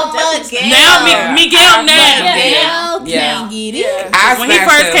 Oh, Miguel. now Yeah. Miguel now. Miguel Yeah. can get it. I When he smash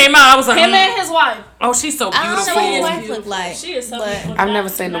first him. came out, I was like, Him and his wife. oh, she's so I don't know what beautiful. his wife beautiful. look like. She is so but beautiful. I've never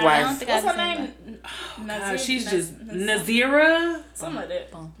seen the I wife. don't think What's I've her seen name? God, she's just Nazira. Something like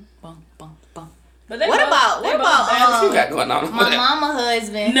that. Bum, bum, bum, bum. But they What both- about- they what both about, bad. What you got going on? My mama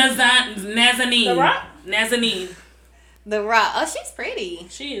husband, Nazanin. The Rock? Nazanin. The Rock. Oh, she's pretty.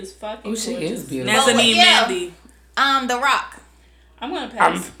 She is fucking Oh, she gorgeous. is beautiful. Nazanin yeah. Mandy. The Rock. I'm gonna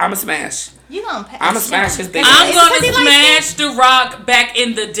pass. I'm a smash. You gonna pass? I'm a smash his bitch. I'm It's gonna 'cause he likes smash The Rock back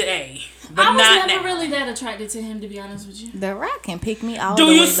in the day, but I was not never now. really that attracted to him, to be honest with you. The Rock can pick me all Do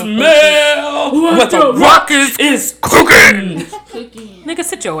the you way the fuck smell what the Rock is cooking? Cooking. Nigga,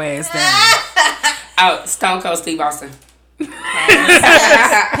 sit your ass down. Oh, Stone Cold Steve Austin.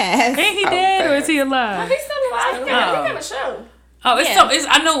 Pass. Ain't he dead or is he alive? He's still alive. He got a show. Oh, it's Yeah. so. It's,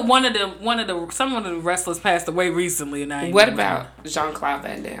 I know some of the wrestlers passed away recently, and I ain't What know. about Jean-Claude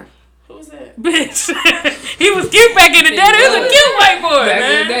Van Damme? Who's that? Bitch? He was cute back in the day. He was a cute white boy, Back in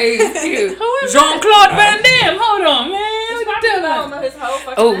man. the day, he's cute. Jean-Claude Van Damme. Hold on, man. I What you don't doing? know his whole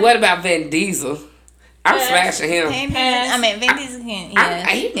fucking Oh, name. what about Vin Diesel? I'm Pass. smashing him. Vin Diesel- Pass. I mean, Vin Diesel can. Yeah,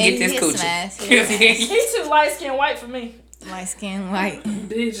 He can get this He'll coochie. smash. He'll smash. He's too light skinned white for me. Light skin, white.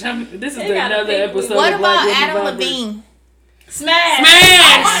 Bitch, this is They got a another big episode What of about Black Adam Women Vibration. Levine? Smash.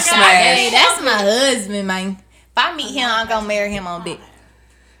 Smash! Hey, Smash. that's my husband, man. If I meet him, I'm gonna marry him on dick.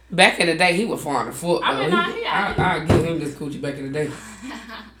 Back in the day, he was far on the foot. I mean, though. nah, he alright. I'll give him this coochie back in the day.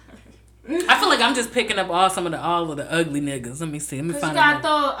 I feel like I'm just picking up all of the ugly niggas. Let me see. Let me Cause you find gotta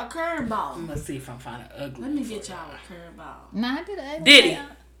out. throw a curveball. Let's see if I find an ugly. Let me get y'all a curveball. Nah, I did that. Did he?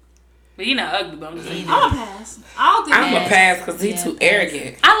 But he not ugly, but I'm just saying. I'm a pass. I don't think I'm a that. pass because he's Yeah, too pass.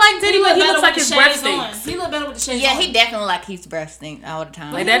 arrogant. I like Diddy, but he better looks like with his the breath shades on. stinks. He look better with the shades Yeah, on. he definitely like his breath stink all the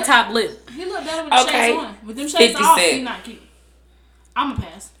time. Like that top lip. He look better with the Okay. shades on. With them shades 50 off, Cent. he not cute. I'm a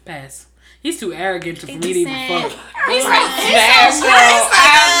pass. Pass. He's too arrogant for me to 50 even Cent. fuck. He's Smash so him.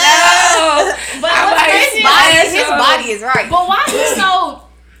 I know. But I'm what's like, crazy His body, smash his him. body is right. But why he so?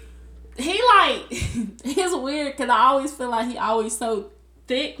 He like it's weird because I always feel like he always so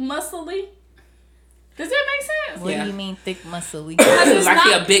thick, muscly. Does that make sense? What Yeah. do you mean thick, muscly? It's Like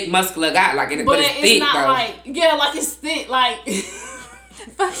he a not- big muscular guy, like, but But it's it's thick not though. like like it's thick. Like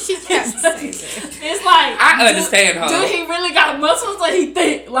Fuck, she got to say that. It's like I understand her. Dude, he really got muscles or he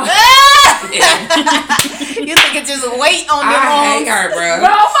thick? Like, You think it's just weight on them I hate arms? her, bro. bro,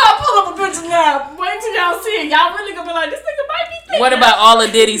 I'm about to pull up a picture now. Wait till y'all see it. Y'all really gonna be like, this nigga might be thick. What now. about all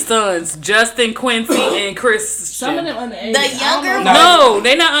of Diddy's sons? Justin, Quincy, and Chris. Some of them underage? The younger No. No,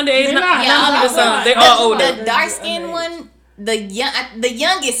 they not underage. They're None not. of the sons. They The- all older. The dark skinned one, the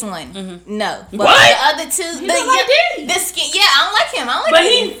youngest one, no. But What? the other two, He look like Diddy. the skin, yeah, I don't like him. I don't like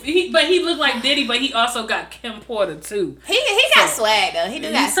But Diddy. he looked like Diddy, but he also got Kim Porter too. He got swag though. He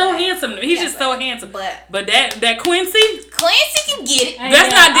do got He's so swag. handsome. He's Yeah, just so handsome. But But that Quincy, Clancy can get it. Hey,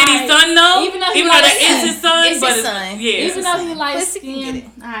 that's yeah, not Diddy's alright. son though. Even though he that like is his son, It's but his son. yeah, Even though he like Quincy can get it.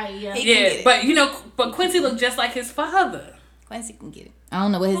 skin. Alright, yeah. He can get yeah. it. But but Quincy looked just like his father. Quincy can get it. I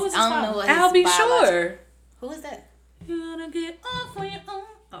don't know what his. Who is his I don't know father? what his. I'll be biological- sure. Who is that? You gotta get off on your own.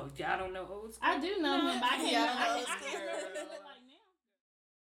 Oh, y'all don't know old school. I do know him, but I can't Yeah, I remember. know I it's can't good. remember like